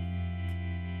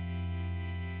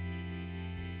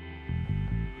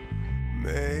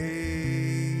 Making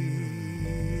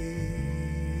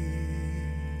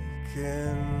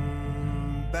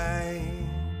bank.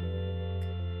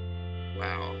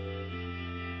 Wow.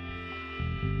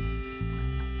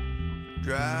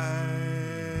 Driving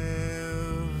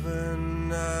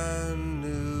a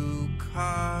new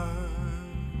car.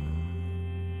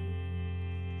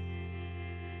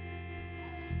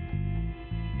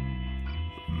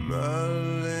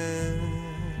 Melinda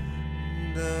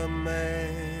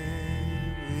Marian.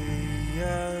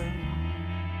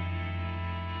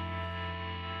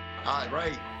 All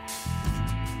right.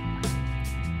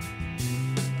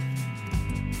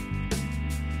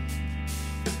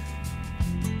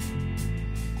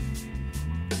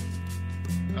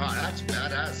 Oh, that's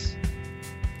badass.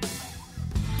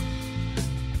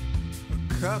 A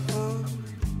couple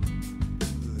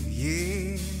of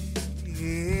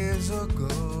years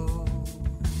ago,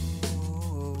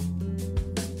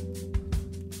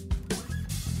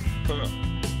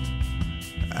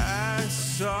 I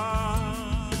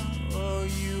saw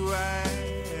you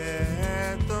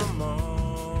at the mall.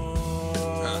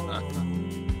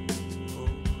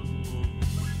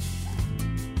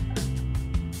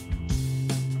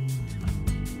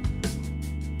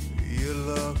 You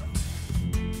looked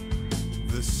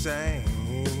the same.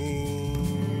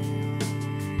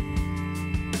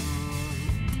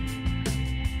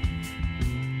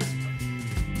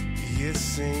 You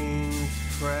seemed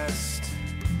pressed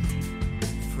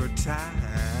for time.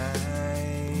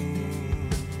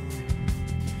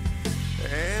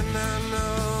 And I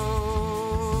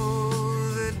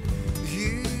know that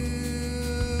you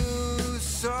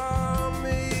saw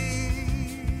me.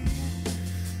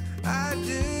 I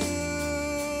do.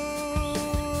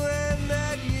 And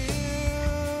that you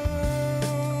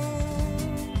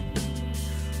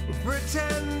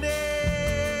pretended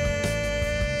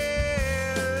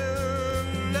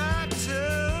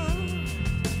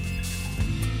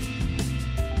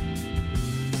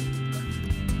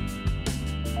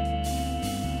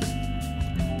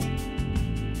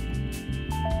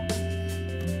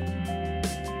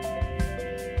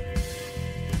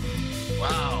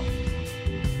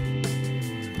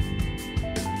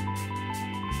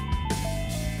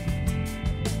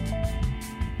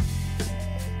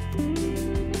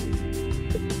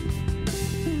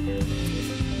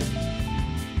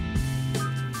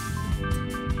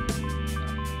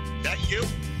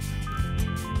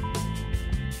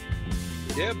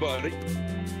Yeah, buddy.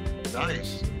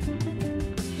 Nice.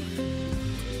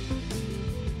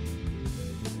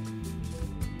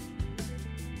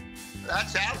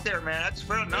 That's out there, man. That's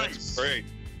real nice. That's great.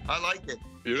 I like it.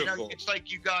 Beautiful. You know, it's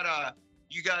like you could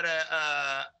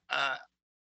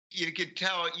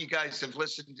tell you guys have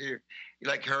listened to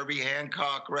like Herbie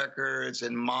Hancock records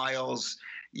and Miles.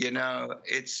 You know,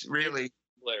 it's really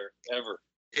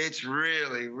It's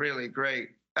really, really great.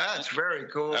 That's very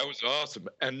cool. That was awesome.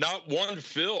 And not one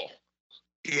fill.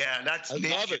 Yeah, that's I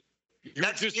ninja. love it. You're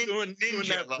That's just doing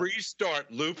ninja. that restart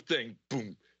loop thing.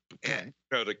 Boom. Yeah. You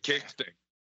know, the kick thing.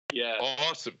 Yeah.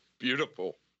 Awesome.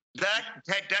 Beautiful. That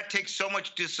takes so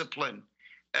much discipline.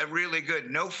 Really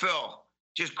good. No fill.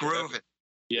 Just groove it.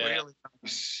 Yeah. Really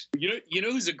nice. You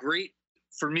know who's a great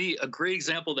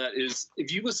example of that is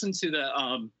if you listen to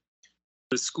the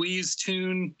Squeeze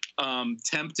tune,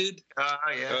 Tempted. Yeah.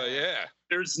 Oh, yeah.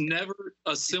 There's never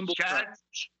a cymbal Chad?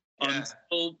 crash Yeah.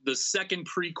 until the second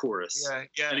pre-chorus.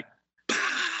 Yeah. And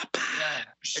Yeah.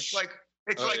 It's like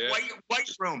yeah. White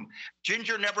Room.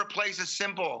 Ginger never plays a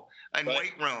cymbal in Right.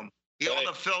 White Room. All Right.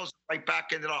 the fills right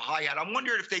back into the hi-hat. I'm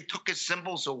wondering if they took his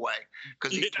cymbals away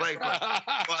because he played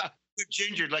but with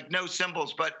Ginger, like no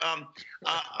cymbals. But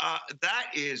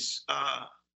that is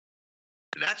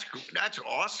that's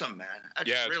awesome, man. That's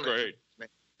Yeah, it's really great.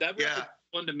 that was Yeah.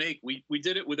 fun to make. We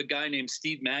did it with a guy named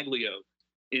Steve Maglio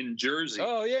in Jersey.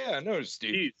 Oh, yeah. I know,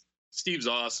 Steve. Steve's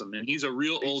awesome, and he's a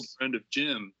real old friend of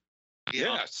Jim.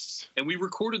 Yes. And we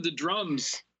recorded the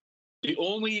drums. The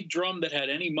only drum that had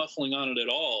any muffling on it at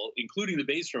all, including the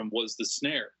bass drum, was the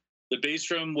snare. The bass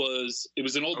drum was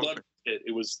an old leather kit.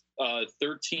 It was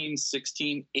 13,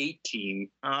 16,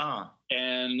 18, Ah.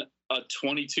 and a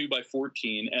 22 by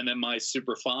 14, and then my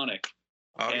Superphonic.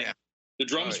 Oh And yeah. The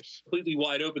drum's Nice. completely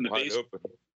wide open. The Wide bass open.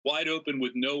 wide open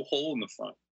with no hole in the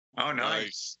front. Oh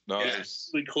nice. Nice.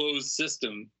 Completely closed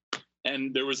system.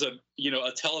 And there was a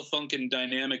Telefunken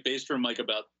dynamic bass drum mic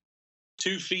about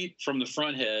 2 feet from the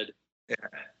front head. Yeah.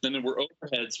 Then there were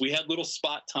overheads. We had little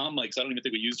spot tom mics. I don't even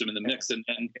think we used them in the mix. And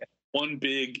then one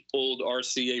big old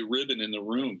RCA ribbon in the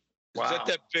room. Wow. Is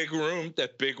that big room?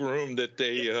 That big room that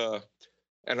they,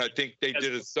 and I think they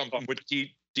did something with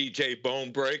DJ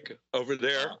Bone Break over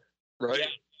there, right? Yeah.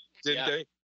 Didn't they?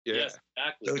 Yeah. Yes,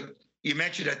 exactly. So you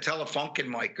mentioned a Telefunken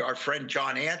mic. Our friend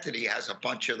John Anthony has a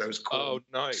bunch of those cool. Oh,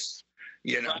 nice.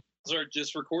 You know. Are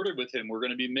just recorded with him. We're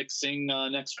going to be mixing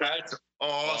next Friday. That's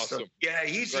awesome. Yeah,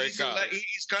 he's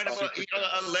kind of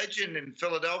a legend in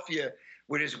Philadelphia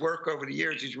with his work over the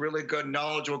years. He's really good,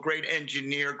 knowledgeable, great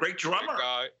engineer, great drummer. Great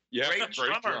guy. Yeah, Great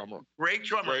drummer. Great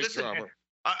drummer. Great Listen, drummer.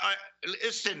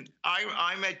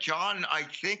 I met John. I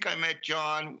think I met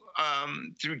John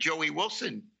through Joey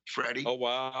Wilson, Freddie. Oh,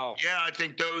 wow. Yeah, I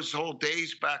think those whole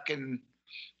days back in,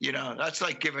 that's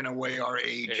like giving away our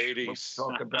age. 80s.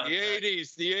 We'll talk about The that.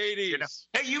 80s. The 80s. You know.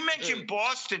 Hey, you mentioned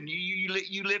Boston. You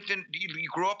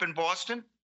grew up in Boston?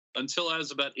 Until I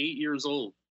was about 8 years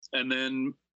old. And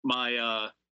then my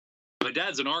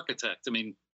dad's an architect. I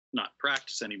mean, not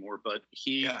practice anymore, but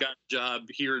he got a job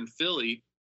here in Philly.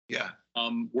 Yeah.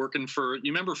 Working for,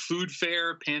 you remember Food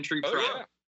Fair, Pantry Oh, Prep?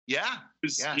 yeah.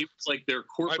 Yeah. He was like their My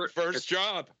corporate. first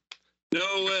job.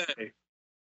 No way.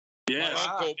 Yeah.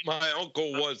 My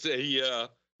uncle was a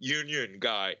union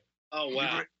guy. Oh,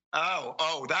 wow.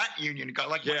 Oh, that union guy,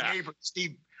 like my neighbor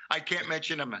Steve. I can't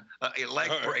mention him. A leg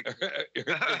break.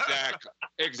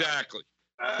 Exactly.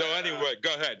 So anyway,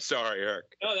 go ahead. Sorry, Eric.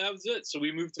 No, that was it. So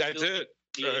we moved to That's Philly. it.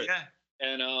 Right. Yeah.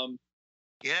 And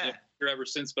Yeah. here ever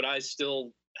since, but I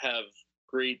still have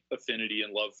great affinity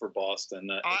and love for Boston.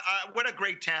 What a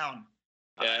great town.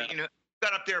 Yeah.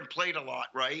 Got up there and played a lot,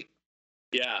 right?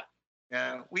 Yeah.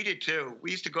 Yeah, we did too.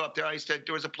 We used to go up there.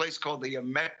 There was a place called the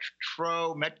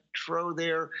Metro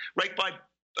there, right by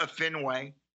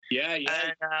Fenway. Yeah.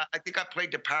 And I think I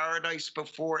played the Paradise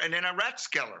before, and then a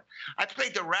Rathskeller. I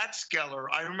played the Rathskeller.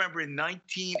 I remember in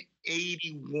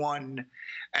 1981,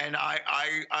 and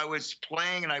I was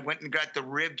playing, and I went and got the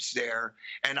ribs there,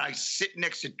 and I sit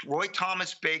next to Roy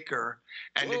Thomas Baker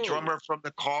and the drummer from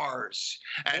the Cars,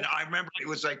 and I remember it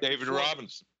was like David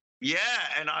Robinson. Yeah,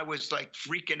 and I was like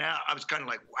freaking out. I was kind of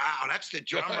like, wow, that's the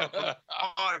drummer from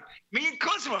Cars. Me and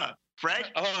Kuzma,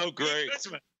 Fred. Oh, great.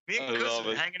 Me and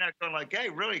Kuzma hanging out, going like, hey,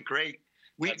 really great.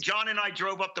 John and I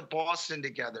drove up to Boston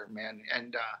together, man.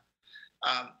 And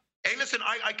hey, listen,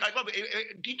 I love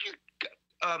it. Did you,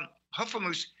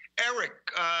 Huffamoose,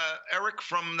 Eric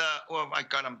from I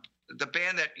got him, the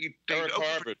band that you played. Eric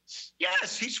Harvard.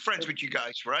 Yes, he's friends with you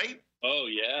guys, right? Oh,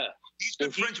 yeah. He's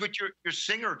good friends with your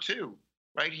singer too,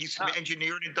 right? He's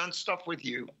engineered and done stuff with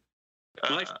you.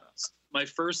 My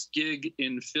first gig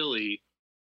in Philly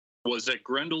was at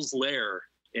Grendel's Lair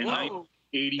in Whoa.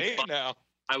 1985. Hey now.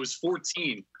 I was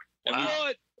 14, and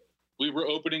What? we were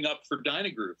opening up for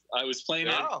Dynagroove. I was playing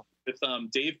it Wow. with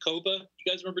Dave Koba.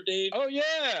 You guys remember Dave? Oh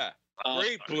yeah. Um,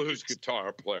 Great blues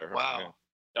guitar player. Wow.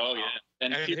 Oh yeah,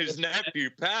 And his nephew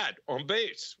Pat on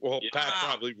bass. Well, Yeah. Pat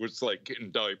probably was like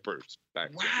getting diapers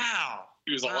back Wow.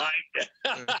 he was Wow. alive.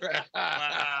 then.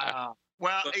 Wow.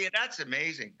 Well, yeah, that's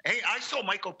amazing. Hey, I saw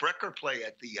Michael Brecker play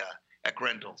at the at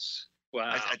Grendel's.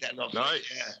 Wow. I love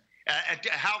Nice. Yeah. At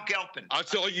Hal Gelpin. I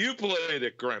saw you play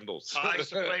at Grendel's. I used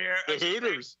to play there. The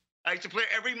Hooters. I used to play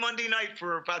every Monday night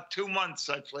for about 2 months.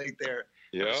 I played there.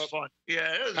 It was Yep. fun.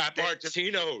 Yeah. It was Pat just-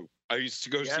 Martino. I used to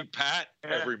go Yeah. see Pat Yeah.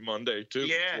 every Monday too.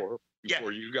 Yeah. Yeah.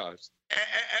 Before you guys.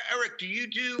 Eric, do you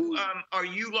do? Are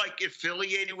you like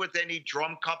affiliated with any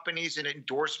drum companies and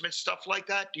endorsement stuff like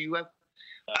that? Do you have?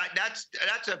 That's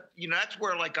a that's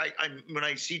where like I when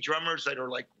I see drummers that are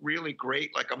like really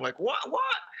great, like I'm like what?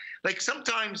 Like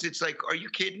sometimes it's like, are you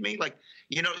kidding me? Like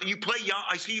you play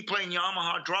I see you playing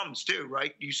Yamaha drums too,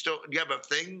 right? You have a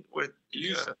thing with?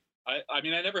 I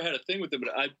mean, I never had a thing with them,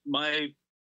 but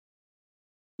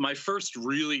my first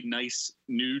really nice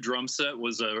new drum set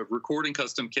was a recording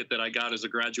custom kit that I got as a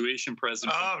graduation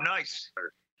present. Oh, nice.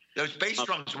 Those bass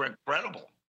drums were incredible.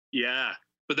 Yeah,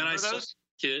 but then Remember I sold those?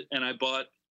 the kit and I bought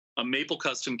a Maple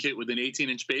custom kit with an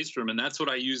 18-inch bass drum, and that's what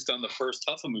I used on the first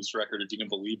Huffamoose record, if you can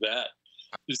believe that.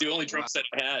 It was the only drum set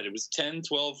I had. It was 10,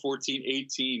 12, 14,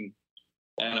 18.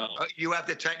 And You have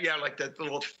the 10, yeah, like the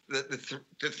little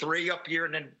the 3 up here,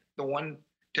 and then the 1,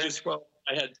 10, Just- 12.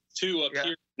 I had 2 up Yeah.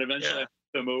 here, and eventually Yeah. I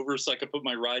put them over so I could put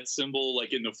my ride cymbal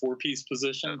like in the 4-piece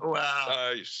position. Wow.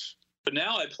 Nice. But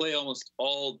now I play almost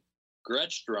all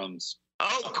Gretsch drums.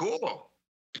 Oh, cool.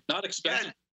 Not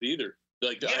expensive either.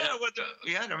 Like I Yeah,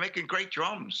 have they're making great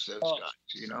drums. Those Oh. guys,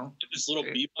 this little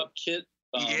bebop kit.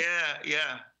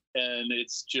 Yeah. And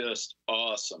it's just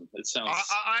awesome. It sounds.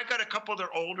 I got a couple of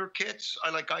their older kits.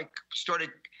 I'm gonna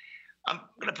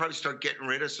probably start getting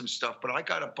rid of some stuff, but I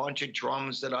got a bunch of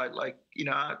drums that I like,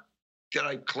 that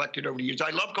I collected over the years.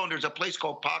 I love going. There's a place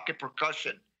called Pocket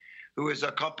Percussion, who is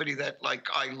a company that like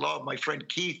I love. My friend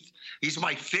Keith, he's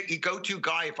my go-to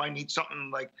guy if I need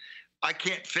something like. I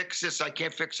can't fix this. I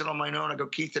can't fix it on my own. I go,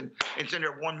 Keith, and it's in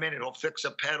there 1 minute. He'll fix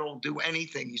a pedal, do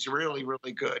anything. He's really,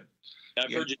 really good.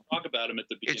 I've heard you talk about him at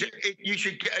the beginning. You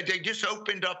should. They just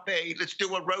opened up let's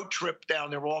do a road trip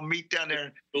down there. We'll all meet down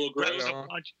there. Little Grab Gretsch. some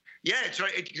lunch. Yeah, it's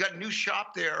right. It's got a new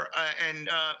shop there, and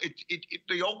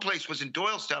the old place was in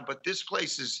Doylestown, but this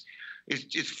place is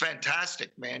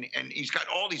fantastic, man. And he's got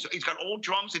he's got old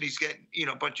drums, and he's getting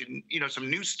a bunch of some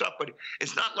new stuff. But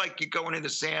it's not like you're going into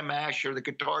Sam Ash or the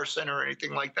Guitar Center or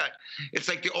anything like that. It's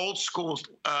like the old school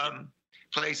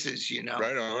places,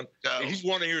 Right on. So, He's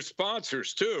one of your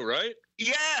sponsors too, right?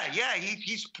 yeah. He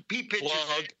pitches.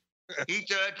 Plug.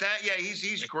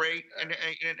 He's great. And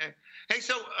hey,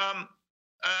 so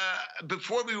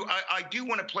before I do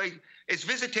want to play. It's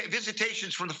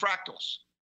Visitations from the Fractals.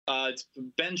 It's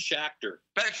Ben Schachter.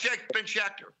 Ben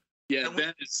Schachter. Yeah, And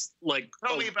Ben is like.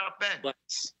 Tell me about Ben.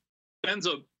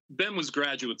 Ben was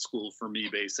graduate school for me,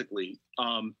 basically.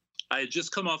 I had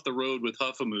just come off the road with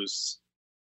Huffamoose,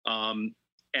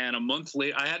 and a month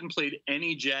later, I hadn't played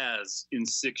any jazz in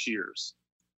 6 years.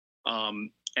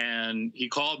 And he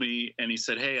called me and he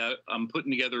said, "Hey, I'm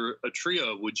putting together a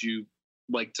trio. Would you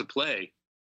like to play?"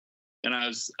 And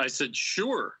I said,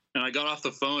 "Sure." And I got off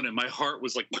the phone and my heart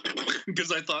was like,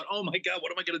 because I thought, "Oh my God,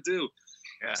 what am I going to do?"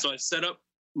 Yeah. So I set up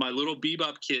my little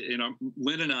bebop kit.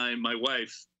 Lynn and I, my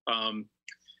wife,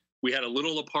 we had a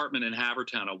little apartment in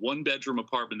Havertown, a 1-bedroom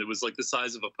apartment that was like the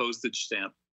size of a postage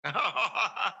stamp. And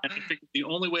I figured the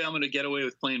only way I'm going to get away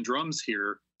with playing drums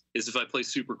here is if I play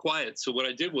super quiet. So what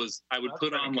I did was I would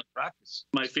put on like practice.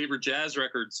 my favorite jazz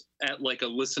records at like a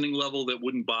listening level that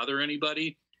wouldn't bother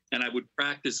anybody, and I would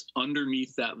practice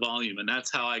underneath that volume, and that's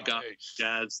how I got Nice.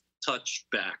 jazz touch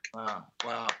back.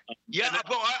 Wow. Yeah,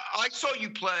 well, I saw you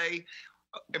play.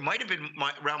 It might have been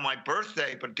around my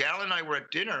birthday, but Dal and I were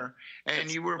at dinner, and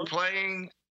you were playing.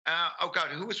 Oh God,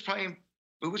 who was playing?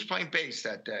 Who was playing bass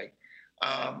that day?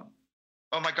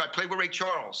 Oh my God, played with Ray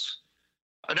Charles.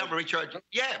 Not Ray Charles.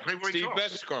 Yeah, played with Ray Steve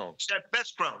Charles. Bestcrone.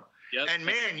 Bestcrone. Yep. And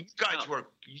man, you guys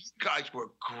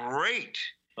were great.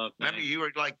 Okay. Remember, you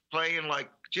were like playing like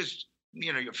just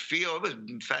you feel it was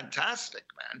fantastic,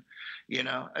 man.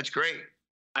 That's great.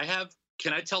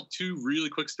 Can I tell 2 really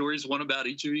quick stories? One about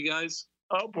each of you guys.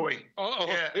 Oh boy. Oh,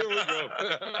 Yeah. here we go.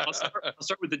 I'll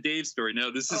start with the Dave story.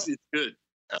 No, it's good.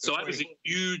 So I was a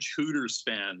huge Hooters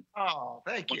fan. Oh,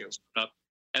 thank you.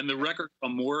 And the record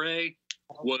Amore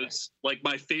was like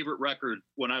my favorite record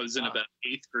when I was in about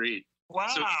 8th grade. Wow.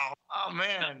 So- Oh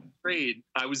man. Grade,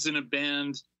 I was in a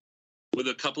band with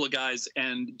a couple of guys.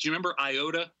 And do you remember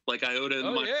Iota? Like Iota? And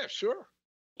Oh, yeah, sure.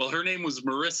 Well, her name was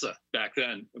Marissa back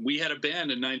then. We had a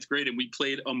band in 9th grade, and we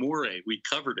played Amore. We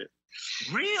covered it.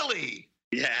 Really?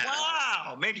 Yeah.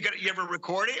 Wow, man, you ever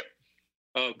record it?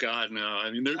 Oh God, no! I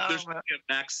mean, there's man.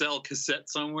 a Maxell cassette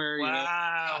somewhere. You know?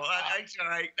 Wow, that's all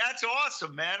right. That's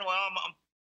awesome, man. Well,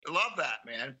 I love that,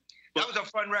 man. That was a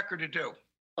fun record to do.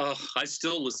 Oh, I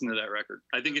still listen to that record.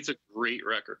 I think it's a great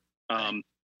record.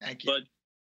 Thank you. But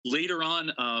later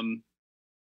on,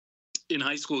 in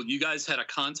high school, you guys had a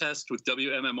contest with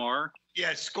WMMR.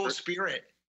 Yeah, School Spirit.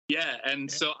 Yeah, and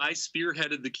so I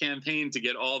spearheaded the campaign to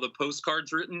get all the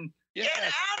postcards written. Get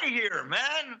out of here,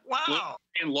 man. Wow.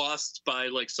 And lost by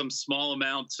like some small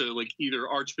amount to like either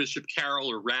Archbishop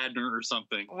Carroll or Radnor or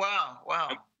something. Wow.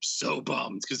 I'm so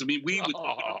bummed because I mean we would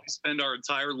spend our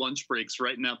entire lunch breaks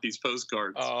writing out these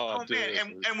postcards. Oh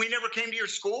man, and we never came to your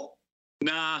school?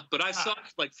 Nah, but I saw it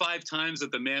like 5 times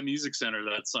at the Mann Music Center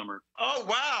that summer. Oh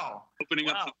wow. Opening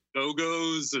up the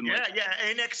Go-Go's and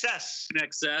NXS.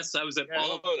 NXS. I was at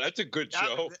all of Oh, that's a good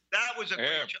show. That was a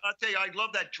great show. I'll tell you, I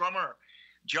love that drummer,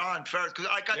 John Ferris, because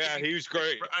I got to be, he was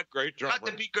great. Great drummer. got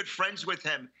to be good friends with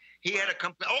him. He had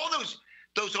all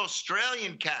those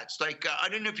Australian cats. Like I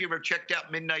don't know if you ever checked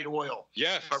out Midnight Oil.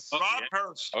 Yes. Rob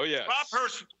Hurst. Oh yeah. Rob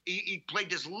Hurst. He played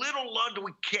this little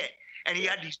Ludwig kit, and he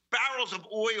had these barrels of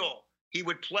oil. He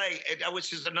would play. That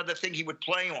was another thing he would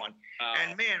play on.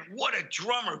 And man, what a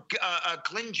drummer!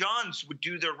 Glyn Johns would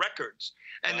do their records,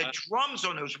 and the drums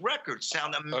on those records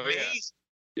sound amazing. Oh,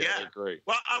 yeah, they're great.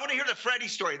 Well, I want to hear the Freddie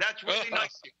story. That's really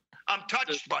nice. I'm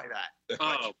touched by that.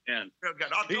 Oh man, real good.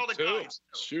 I'll tell the guys.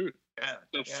 Shoot. Yeah.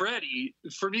 So Freddie,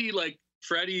 for me, like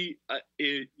Freddie,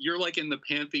 you're like in the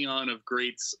pantheon of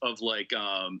greats of like,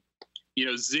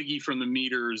 Ziggy from the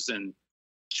Meters and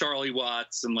Charlie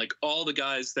Watts and like all the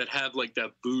guys that have like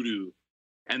that voodoo.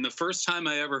 And the first time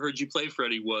I ever heard you play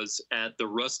Freddie was at the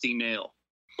Rusty Nail.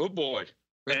 Oh boy.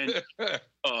 And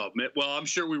oh man, well, I'm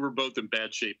sure we were both in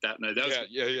bad shape that night. That was,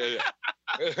 yeah.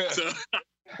 So,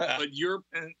 but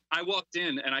I walked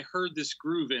in and I heard this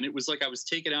groove and it was like I was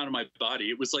taken out of my body.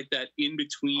 It was like that in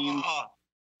between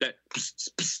that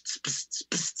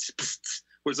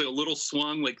was like a little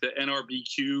swung, like the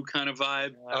NRBQ kind of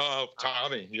vibe. Oh,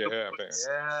 Tommy. Yeah, man.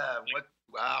 Yeah.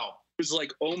 Wow. It was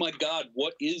like, oh my God,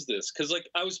 what is this? Because like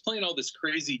I was playing all this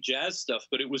crazy jazz stuff,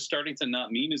 but it was starting to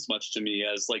not mean as much to me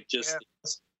as like just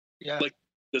like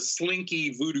the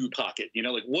slinky voodoo pocket,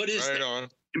 like what is that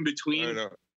in between?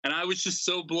 And I was just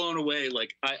so blown away.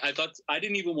 Like I thought I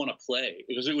didn't even want to play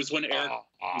because it was when Eric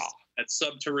was at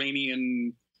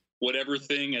Subterranean whatever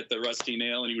thing at the Rusty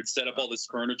Nail and he would set up all this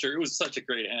furniture. It was such a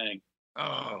great hang.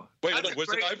 Oh, wait,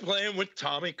 wasn't I playing with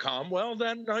Tommy Comwell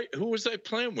that night? Who was I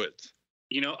playing with?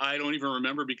 I don't even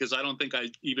remember because I don't think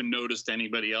I even noticed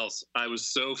anybody else. I was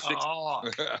so fixed. Oh,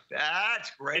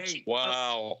 that's great.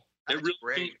 Wow. That's it really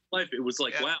great. changed my life. It was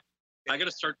like, wow, I got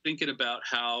to start thinking about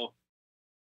how,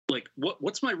 like,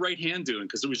 what's my right hand doing?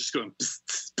 Because it was just going.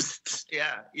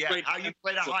 Yeah. Right. How you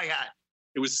played a hi-hat.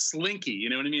 It was slinky, you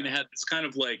know what I mean? It had this kind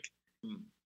of like, I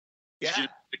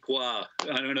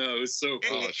don't know. It was so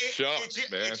cool.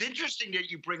 It's interesting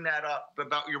that you bring that up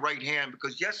about your right hand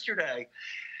because yesterday,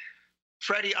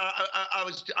 Freddie,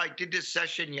 I did this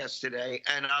session yesterday,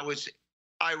 and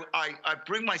I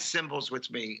bring my cymbals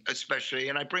with me, especially,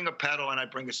 and I bring a pedal and I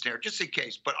bring a snare just in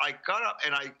case. But I got up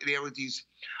and there were these.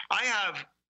 I have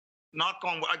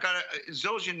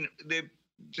Zildjian.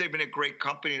 They've been a great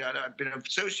company that I've been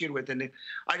associated with, and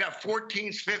I got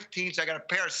 14s, 15s. I got a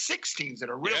pair of 16s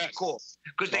that are really cool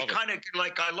because they kind of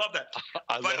like. I love that,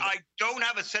 but I don't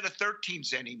have a set of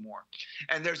 13s anymore.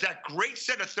 And there's that great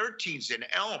set of 13s in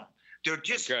Elm. They're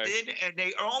just thin, and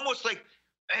they are almost like,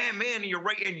 man, you're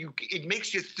right, and it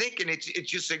makes you think, and it's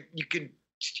just like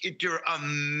they're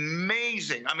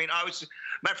amazing. I mean, matter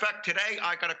of fact, today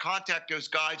I got to contact those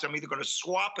guys. I'm either going to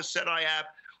swap a set I have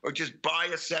or just buy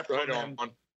a set from them,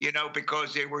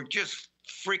 because they were just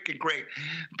freaking great.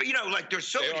 But like there's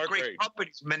so many great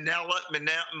companies, Minell.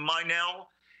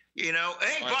 Hey,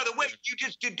 by the way,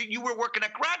 you were working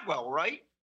at Gradwell, right?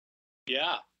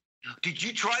 Yeah. Did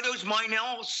you try those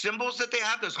Minell cymbals that they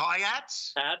have, those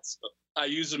hi-hats? Hats. I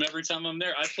use them every time I'm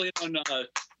there. I played on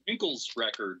Winkle's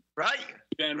record. Right.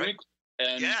 Van Winkle.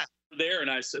 And there, and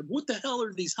I said, what the hell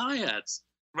are these hi-hats?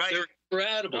 Right. They're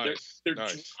incredible. Nice. They're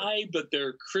dry, but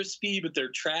they're crispy, but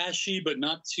they're trashy, but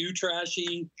not too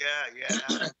trashy.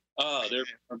 Yeah. Oh, they're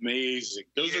amazing.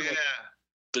 Those are like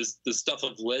the stuff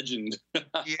of legend.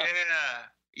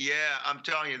 Yeah. I'm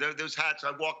telling you, those hats.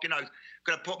 I walked in, I was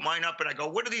gonna put mine up, and I go,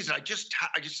 "What are these?" And I just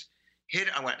hit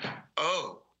it. I went,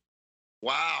 "Oh,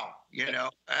 wow!"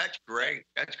 That's great.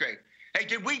 That's great. Hey,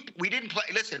 we didn't play?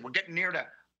 Listen, we're getting near to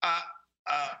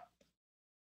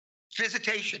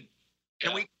visitation.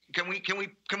 Can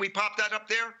we pop that up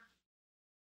there?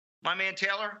 My man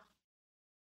Taylor?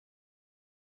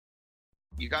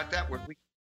 You got that?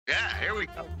 Yeah, here we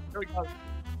go. Here we go.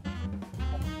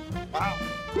 Wow.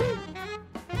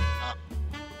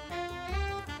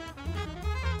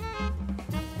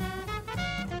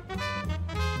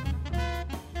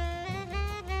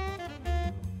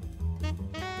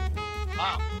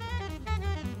 Wow.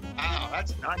 Wow,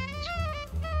 that's nice.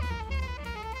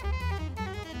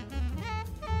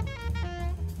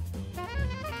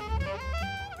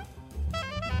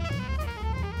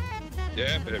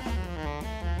 Yeah, baby.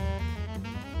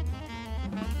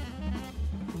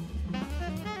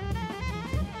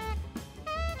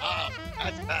 Wow,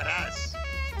 that's badass.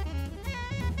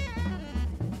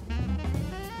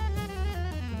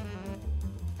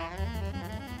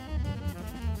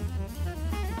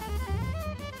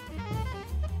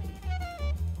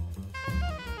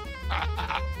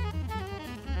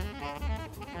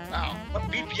 Wow, what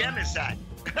BPM is that?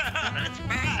 That's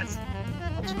fast.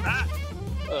 That's fast.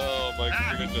 Oh my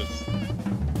Ah.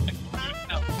 goodness.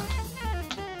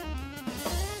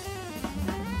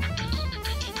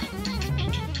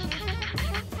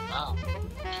 Wow.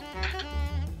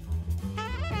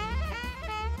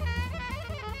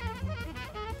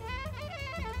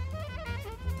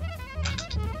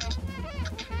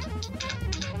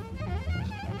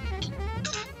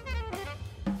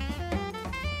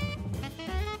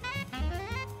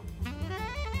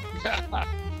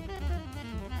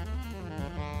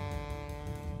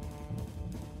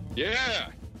 Yeah.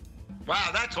 Wow,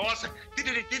 that's awesome.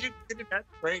 That's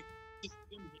great.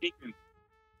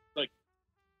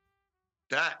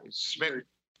 That is very.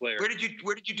 Player. Where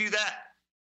did you do that?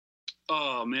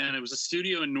 Oh man, it was a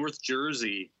studio in North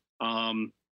Jersey. It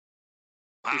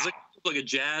was like a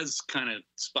jazz kind of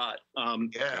spot.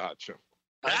 Yeah, Gotcha.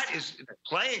 that is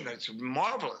playing. That's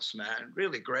marvelous, man.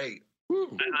 Really great.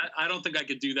 I don't think I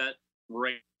could do that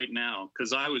right now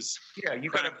because I was Yeah, you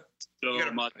gotta.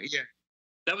 so much. Yeah,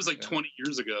 That was like Yeah. 20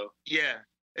 years ago. yeah.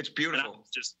 It's And I beautiful. was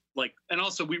just like, and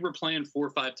also we were playing 4 or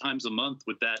 5 times a month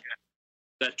with that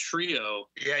trio.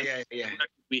 Yeah.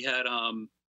 We had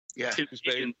Yeah. Tim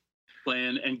Egan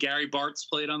playing, and Gary Bartz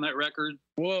played on that record,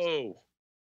 Whoa.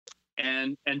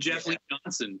 and Jeff Lee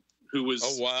Johnson, who was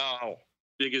Oh wow.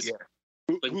 biggest. Yeah.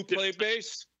 Who played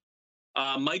bass?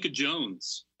 Micah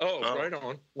Jones. Oh, Oh. right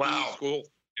on. Wow. Cool.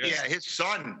 Yeah, his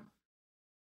son.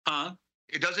 Huh?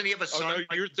 Doesn't he have a Oh son?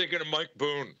 no, you're thinking of Mike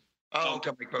Boone. Oh,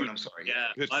 okay, Mike Boone, I'm sorry.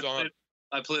 Yeah. His son.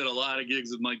 I played a lot of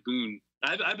gigs with Mike Boone.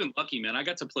 I've been lucky, man. I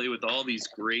got to play with all these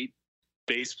great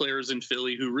bass players in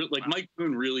Philly who like Mike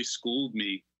Boone really schooled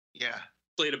me. Yeah.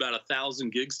 Played about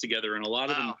 1,000 gigs together, and a lot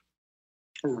of them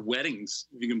were weddings,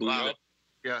 if you can believe Wow. it.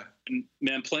 Yeah. And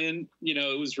man, playing,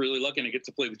 it was really lucky. And I get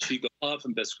to play with Chico Huff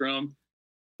and Bess Grum,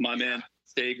 my man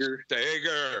Stager.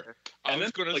 Dager. I And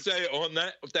was then, gonna like- say on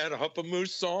that Huppamoose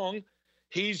song,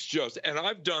 he's just, and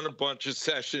I've done a bunch of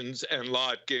sessions and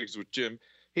live gigs with Jim.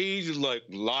 He like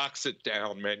locks it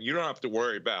down, man. You don't have to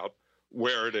worry about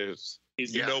where it is.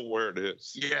 He's You know where it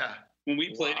is. Yeah. when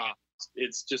we played, Wow.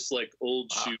 it's just like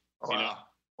old Wow. shoes. Wow.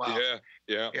 Wow.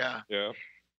 Yeah. Yeah.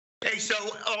 Hey, so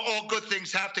all good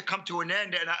things have to come to an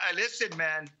end. And I listen,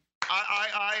 man.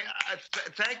 I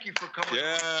thank you for coming.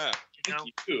 Yeah. You know,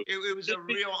 Thank you. it was a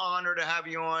real honor to have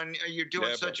you on. You're doing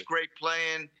Yeah, such buddy. great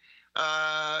playing.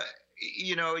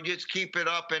 Just keep it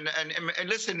up. And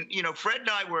listen, Fred and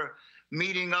I were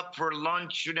meeting up for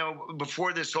lunch,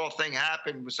 before this whole thing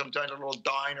happened. Sometimes a little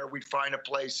diner, we'd find a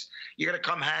place. You got to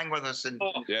come hang with us and,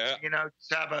 Oh, Yeah.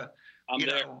 just have a, I'm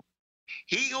there.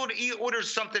 He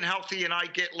orders something healthy and I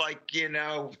get like,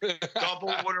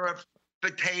 double order of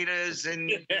potatoes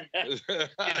and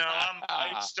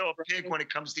I'm still a pig when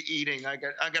it comes to eating. I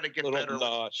got to get Little better.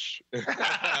 nosh.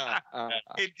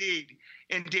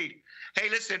 Indeed. Hey,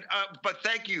 listen, but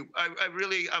thank you. I'm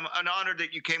honored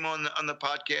that you came on the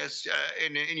podcast,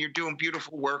 and you're doing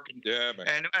beautiful work. Yeah,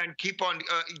 man. And keep on,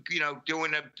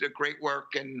 doing the great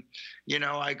work. And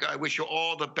I wish you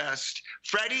all the best.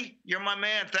 Freddie, you're my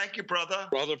man. Thank you, brother.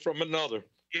 Brother from another.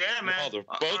 Yeah, man. Brother.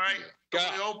 All Both of right. you. We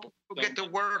God. hope we'll get to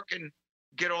work and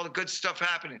get all the good stuff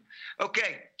happening.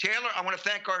 Okay, Taylor, I want to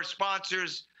thank our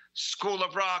sponsors, School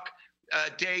of Rock,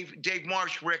 Dave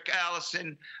Marsh, Rick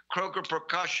Allison, Kroger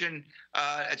Percussion.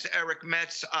 It's Eric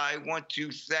Metz. I want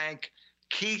to thank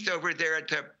Keith over there at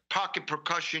the Pocket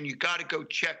Percussion. You got to go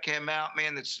check him out,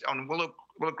 man. That's on Willow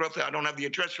Grove. I don't have the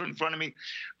address in front of me,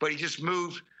 but he just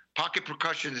moved. Pocket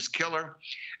Percussion is killer.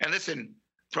 And listen,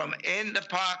 from In the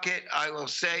Pocket, I will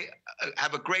say,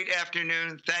 have a great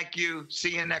afternoon. Thank you.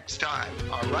 See you next time.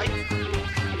 All right.